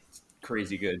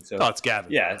crazy good. So it's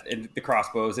Gavin. Yeah, and the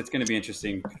crossbows. It's going to be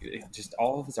interesting. Just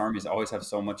all of his armies always have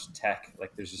so much tech.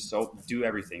 Like, there's just do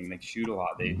everything. They shoot a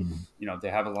lot. They, they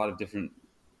have a lot of different.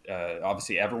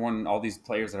 Obviously, all these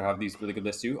players that have these really good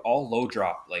lists too, all low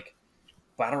drop. Like,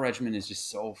 Battle Regiment is just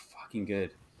so fucking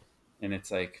good, and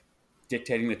it's like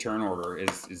dictating the turn order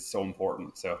is so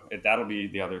important. So that'll be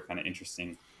the other kind of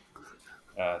interesting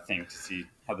thing to see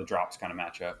how the drops kind of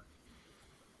match up.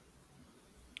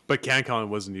 But CanCon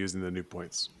wasn't using the new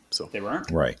points, so they weren't.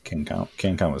 Right,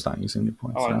 CanCon was not using new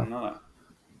points. Oh, I didn't know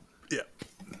that.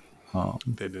 Yeah,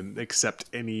 they didn't accept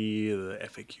any of the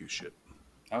FAQ shit.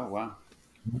 Oh wow.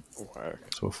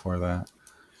 So before that,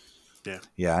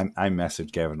 yeah, I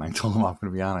messaged Gavin. I told him, I'm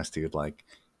going to be honest, dude. Like,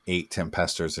 8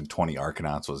 Tempesters and 20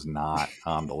 Arcanauts was not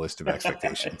on the list of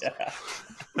expectations.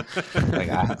 Like,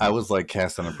 I was like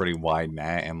casting a pretty wide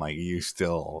net, and like you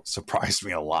still surprised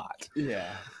me a lot. Yeah,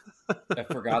 I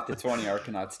forgot the 20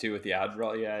 Arcanauts too with the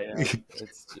Admiral. Yeah.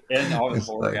 And all the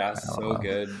Horgas, so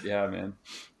good. Yeah, man.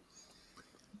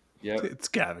 Yep. It's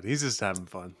Gavin. He's just having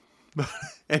fun,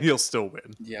 and he'll still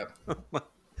win. Yep.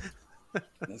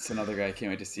 That's another guy I can't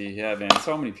wait to see. Yeah, man.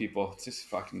 So many people. It's just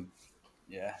fucking.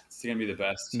 Yeah, it's gonna be the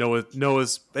best.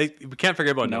 Noah's. We can't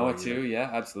forget about Noah too. Yeah,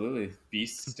 absolutely.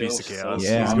 Beast still. Beast of Chaos.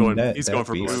 Yeah, he's going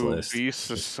for Beast.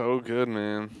 Beast is so good,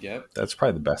 man. Yep. That's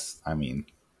probably the best. I mean,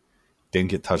 didn't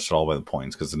get touched at all by the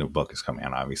points because the new book is coming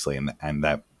out, obviously, and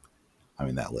that. I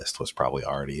mean, that list was probably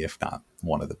already, if not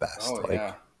one of the best.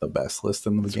 The best list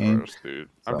in the game. Gross, dude.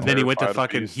 So. And then he went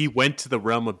to he went to the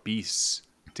realm of beasts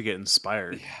to get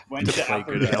inspired to play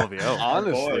good at LVO.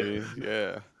 Honestly,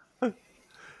 yeah.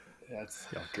 That's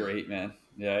great, man.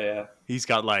 Yeah. He's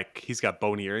got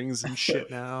bone earrings and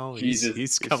shit now.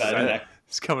 He's coming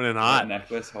in hot. That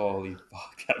necklace, holy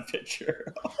fuck, that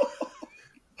picture.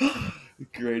 The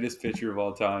greatest picture of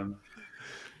all time.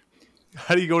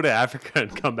 How do you go to Africa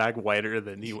and come back whiter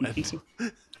than he went?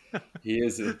 He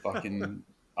is a fucking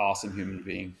awesome human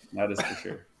being. That is for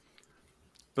sure.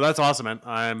 But that's awesome, man.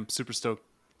 I'm super stoked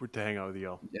to hang out with you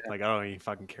all. Yeah. Like, I don't even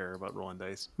fucking care about rolling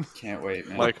dice. Can't wait,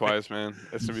 man. Likewise, man.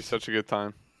 It's gonna be such a good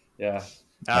time. Yeah.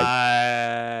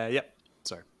 Yep.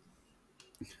 Sorry.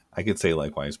 I could say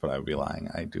likewise, but I would be lying.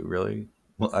 I do really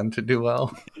want to do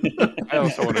well. I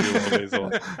also want to do well,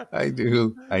 Basil. I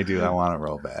do. I want to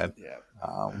roll bad. Yeah.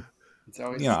 It's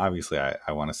always, obviously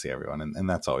I want to see everyone, and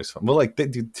that's always fun. But like,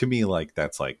 to me, like,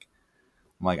 that's like,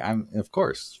 I'm of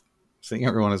course seeing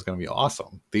everyone is going to be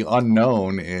awesome. The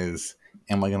unknown is,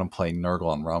 am I going to play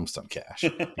Nurgle and Realmstone Cache?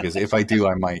 Because if I do,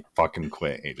 I might fucking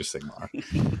quit Age of Sigmar.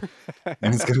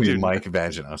 And it's going to be Mike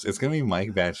Vaginos. It's going to be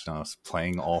Mike Vaginos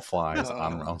playing all flies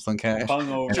on Realmstone Cache.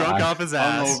 Drunk off his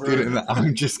ass. Dude, and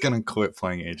I'm just going to quit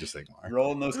playing Age of Sigmar.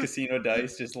 Rolling those casino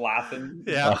dice, just laughing.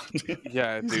 Yeah.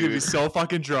 Yeah, dude. He's going to be so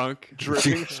fucking drunk.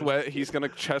 Dripping sweat. He's going to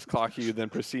chest clock you, then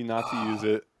proceed not to use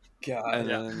it. God. And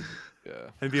then...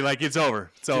 Yeah, and be like, it's over.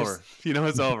 It's over. You know,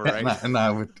 it's over, right? And I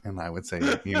would say,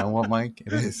 you know what, Mike?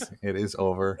 It is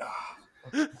over.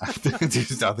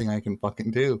 There's nothing I can fucking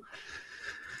do.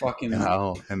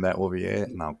 And that will be it.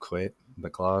 And I'll quit the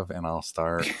club and I'll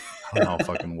start, I don't know,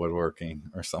 fucking woodworking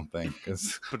or something.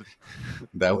 Because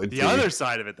that would. The other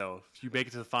side of it, though, if you make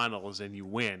it to the finals and you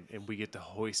win, and we get to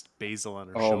hoist Basil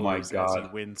on our shoulders as he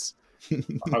wins.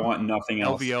 I want nothing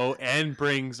else. LVO and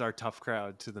brings our tough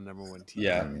crowd to the number 1 team.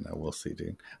 Yeah, I mean, we'll see,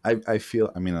 dude. I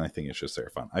feel. I mean, I think it's just their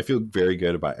fun. I feel very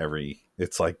good about every.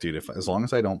 It's like, dude, as long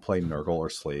as I don't play Nurgle or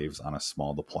Slaves on a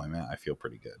small deployment, I feel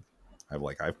pretty good.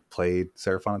 I've played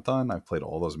Seraphon a ton. I've played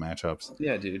all those matchups.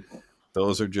 Yeah, dude.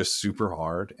 Those are just super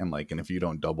hard, and if you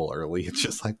don't double early, it's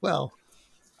just like, well,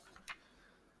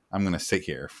 I'm gonna sit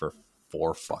here for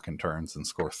 4 fucking turns and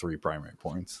score 3 primary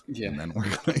points. Yeah. And then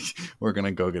we're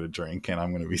gonna go get a drink, and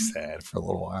I'm gonna be sad for a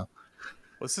little while.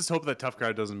 Let's just hope that tough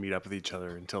crowd doesn't meet up with each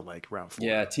other until round 4.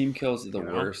 Yeah, team kills are the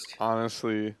worst.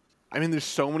 Honestly, I mean, there's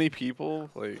so many people.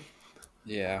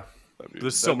 Yeah,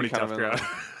 there's so many tough crowd.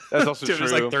 That's also true.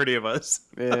 There's 30 of us.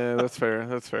 Yeah, that's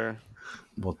fair.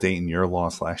 well, Dayton, your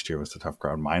loss last year was the tough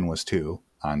crowd. Mine was too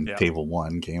on table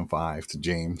 1, game 5 to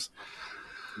James.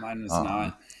 Mine was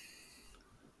not.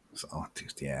 So,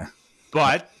 yeah.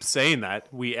 But saying that,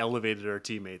 we elevated our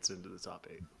teammates into the top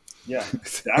 8. Yeah,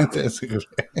 exactly. That's a good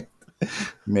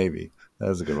maybe. That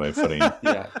was a good way of putting it.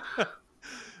 Yeah.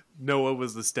 Noah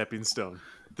was the stepping stone.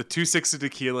 The 2-6 of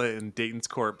tequila in Dayton's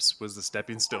corpse was the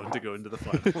stepping stone to go into the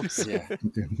finals. Yeah.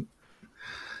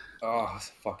 Oh, it's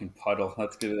a fucking puddle.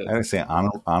 That's good. I would say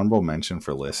honorable mention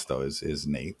for list though is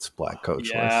Nate's black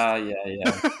coach list.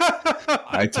 Yeah.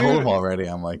 I told him already.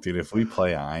 I'm like, dude, if we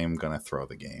play, I am gonna throw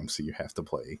the game. So you have to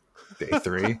play day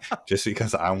 3, just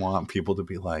because I want people to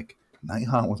be like, Night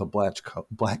Hunt with a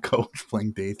black coach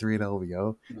playing day 3 at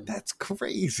LVO. That's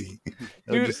crazy.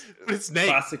 Dude, it's Nate.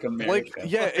 Classic America.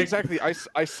 Yeah, exactly.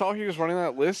 I saw he was running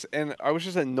that list, and I was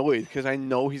just annoyed because I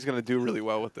know he's going to do really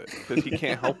well with it because he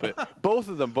can't help it. Both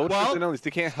of them, both personalities, they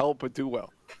can't help but do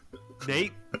well.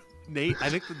 Nate, I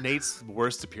think that Nate's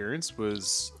worst appearance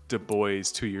was Du Bois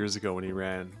 2 years ago when he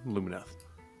ran Lumineth.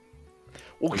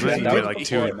 Well,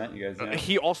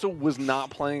 he also was not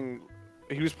playing.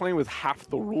 He was playing with half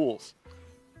the rules.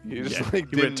 He just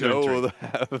didn't know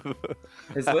that.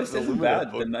 His list isn't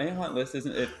bad. The Night Hunt list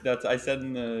isn't. That's I said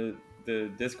in the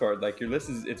Discord. Like your list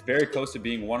it's very close to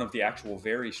being one of the actual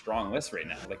very strong lists right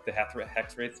now. Like the hex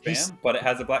rate spam, but it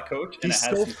has a black coach and it has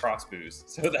some crossbows.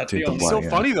 So that's the only. He's so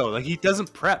funny though. Like he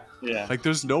doesn't prep. Yeah. Like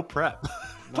there's no prep.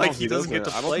 Like he doesn't get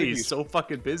to play. He's so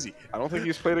fucking busy. I don't think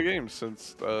he's played a game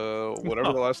since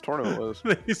whatever the last tournament was.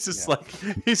 He's just like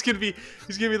he's gonna be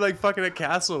like fucking at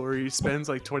Castle where he spends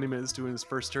like 20 minutes doing his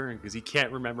first turn because he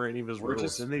can't remember any of his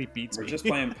rules and then he beats me. We're just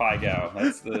playing Pai Gow.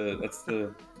 That's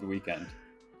the weekend.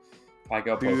 Pai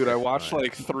Gow. Dude, I watched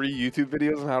like 3 YouTube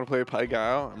videos on how to play Pai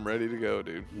Gow. I'm ready to go,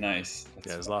 dude. Nice.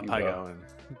 There's a lot of Pai Gow in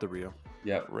the Rio.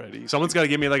 Yeah, ready. Someone's got to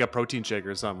give me like a protein shake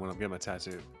or something when I'm getting my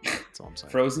tattoo. That's all I'm saying.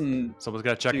 Frozen. Someone's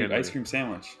got to check in. Ice cream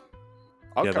sandwich.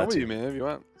 I'll come with you, man, if you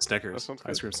want. Snickers.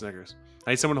 Ice cream Snickers. I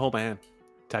need someone to hold my hand.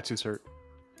 Tattoos hurt.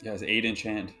 Yeah, it's 8-inch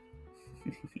hand.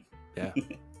 Yeah.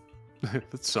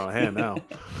 That's on a hand now.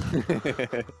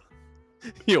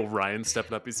 Yo, Ryan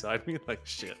stepping up beside me like,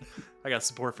 shit, I got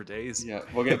support for days. Yeah,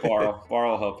 we'll get Barl.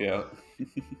 Barl will help you out.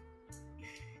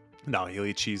 No, he'll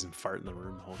eat cheese and fart in the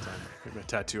room the whole time. Make my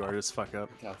tattoo artist fuck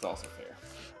up. That's also fair.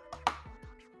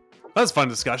 That was a fun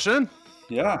discussion.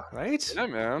 Yeah. Right? Yeah,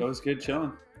 man. That was good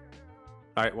chilling.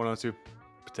 All right, 102.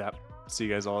 Tap. See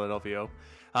you guys all at LVO.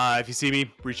 If you see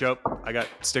me, reach out. I got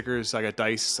stickers. I got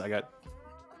dice. I got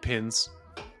pins.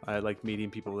 I like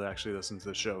meeting people that actually listen to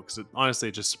the show because honestly,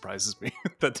 it just surprises me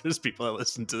that there's people that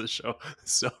listen to the show.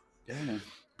 So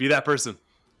be that person.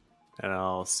 And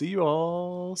I'll see you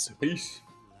all soon. Peace.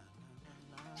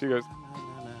 See you guys.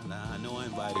 I know I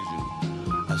invited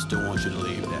you. I still want you to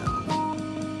leave now.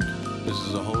 This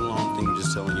is a whole long thing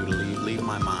just telling you to leave. Leave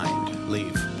my mind.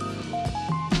 Leave.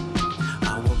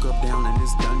 I woke up down in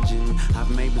this dungeon. I've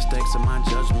made mistakes in my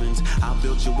judgments. I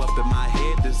built you up in my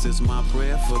head. This is my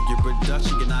prayer for your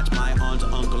production. You're not my aunt,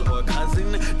 uncle, or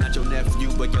cousin. Not your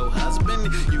nephew, but your husband.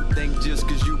 You think just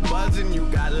cause you buzzing, you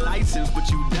got license, but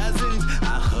you doesn't.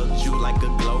 I hugged you like a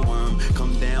glowworm.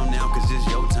 Come down now cause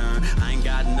it's your turn. I ain't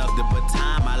got nothing but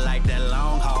time. I like that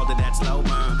long haul to that slow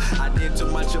burn. I did too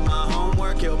much of my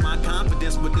homework, killed my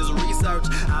confidence with this research.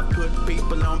 I put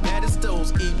people on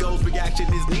pedestals. Ego's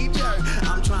reaction is knee-jerk.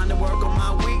 I'm trying to work on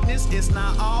my weakness. It's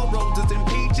not all roses and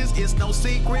peaches. It's no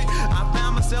secret. I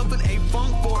found myself in a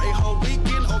funk for a whole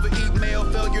weekend over email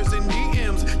failures and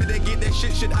DMs. Did they get that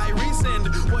shit? Should I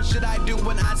resend? What should I do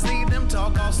when I see them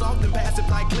talk all soft and passive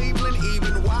like Cleveland?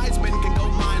 Even wise men can go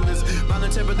mindless,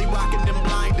 voluntarily rocking them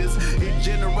blinders. It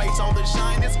generates all the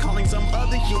shyness, calling some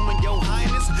other human your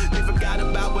highness. They forgot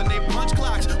about when they punch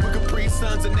clocks with Capri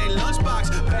Suns in their lunchbox.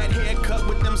 Bad haircut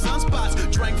with them sunspots.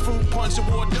 Drank fruit punch and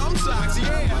wore dumb socks.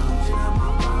 Yeah. Get out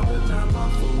my Bible, not my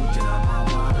food. Get out my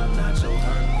water, not your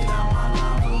hurt. Get out my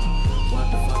lava. What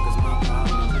the fuck is my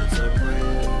problem? It's a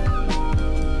prayer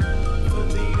for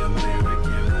the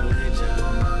American religion.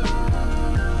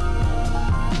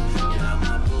 Get out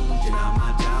my food, get out my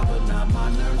Java, not my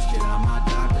nurse. Get out my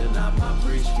doctor, not my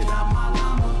priest. Get out my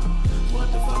llama. What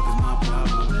the fuck is my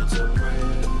problem? It's a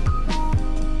prayer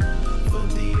for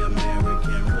the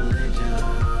American religion.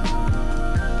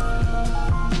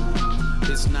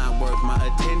 It's not worth my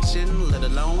attention, let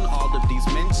alone all of these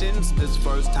mentions. This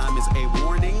first time is a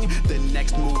warning, the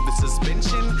next move is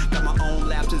suspension. Got my own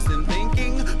lapses in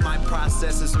thinking, my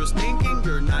processes are stinking.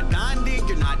 You're not Gandhi,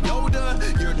 you're not Yoda,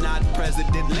 you're not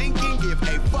President Lincoln. Give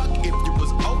a fuck if you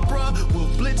was Oprah, Will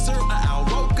Blitzer or Al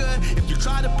Roker. If you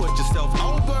try to put yourself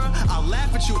over, I'll laugh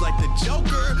laugh at you like the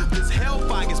Joker. This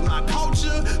hellfire is my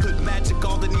culture. Hood magic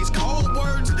all in these cold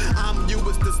words. I'm you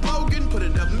is the slogan. Put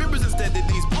it up mirrors instead of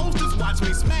these posters. Watch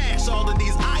me smash all of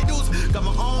these idols. Got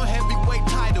my own heavyweight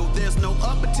title. There's no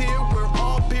upper tier. We're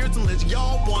all peers unless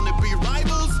y'all wanna be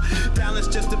rivals. Talent's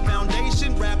just a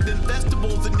foundation wrapped in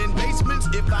vegetables and in basements.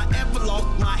 If I ever lost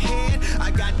my head,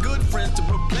 I got good friends to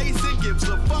replace it. Gives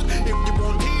a fuck if you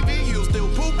on TV, you still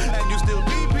poop and you still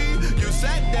BP. You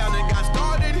sat down and got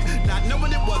started, not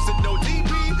knowing it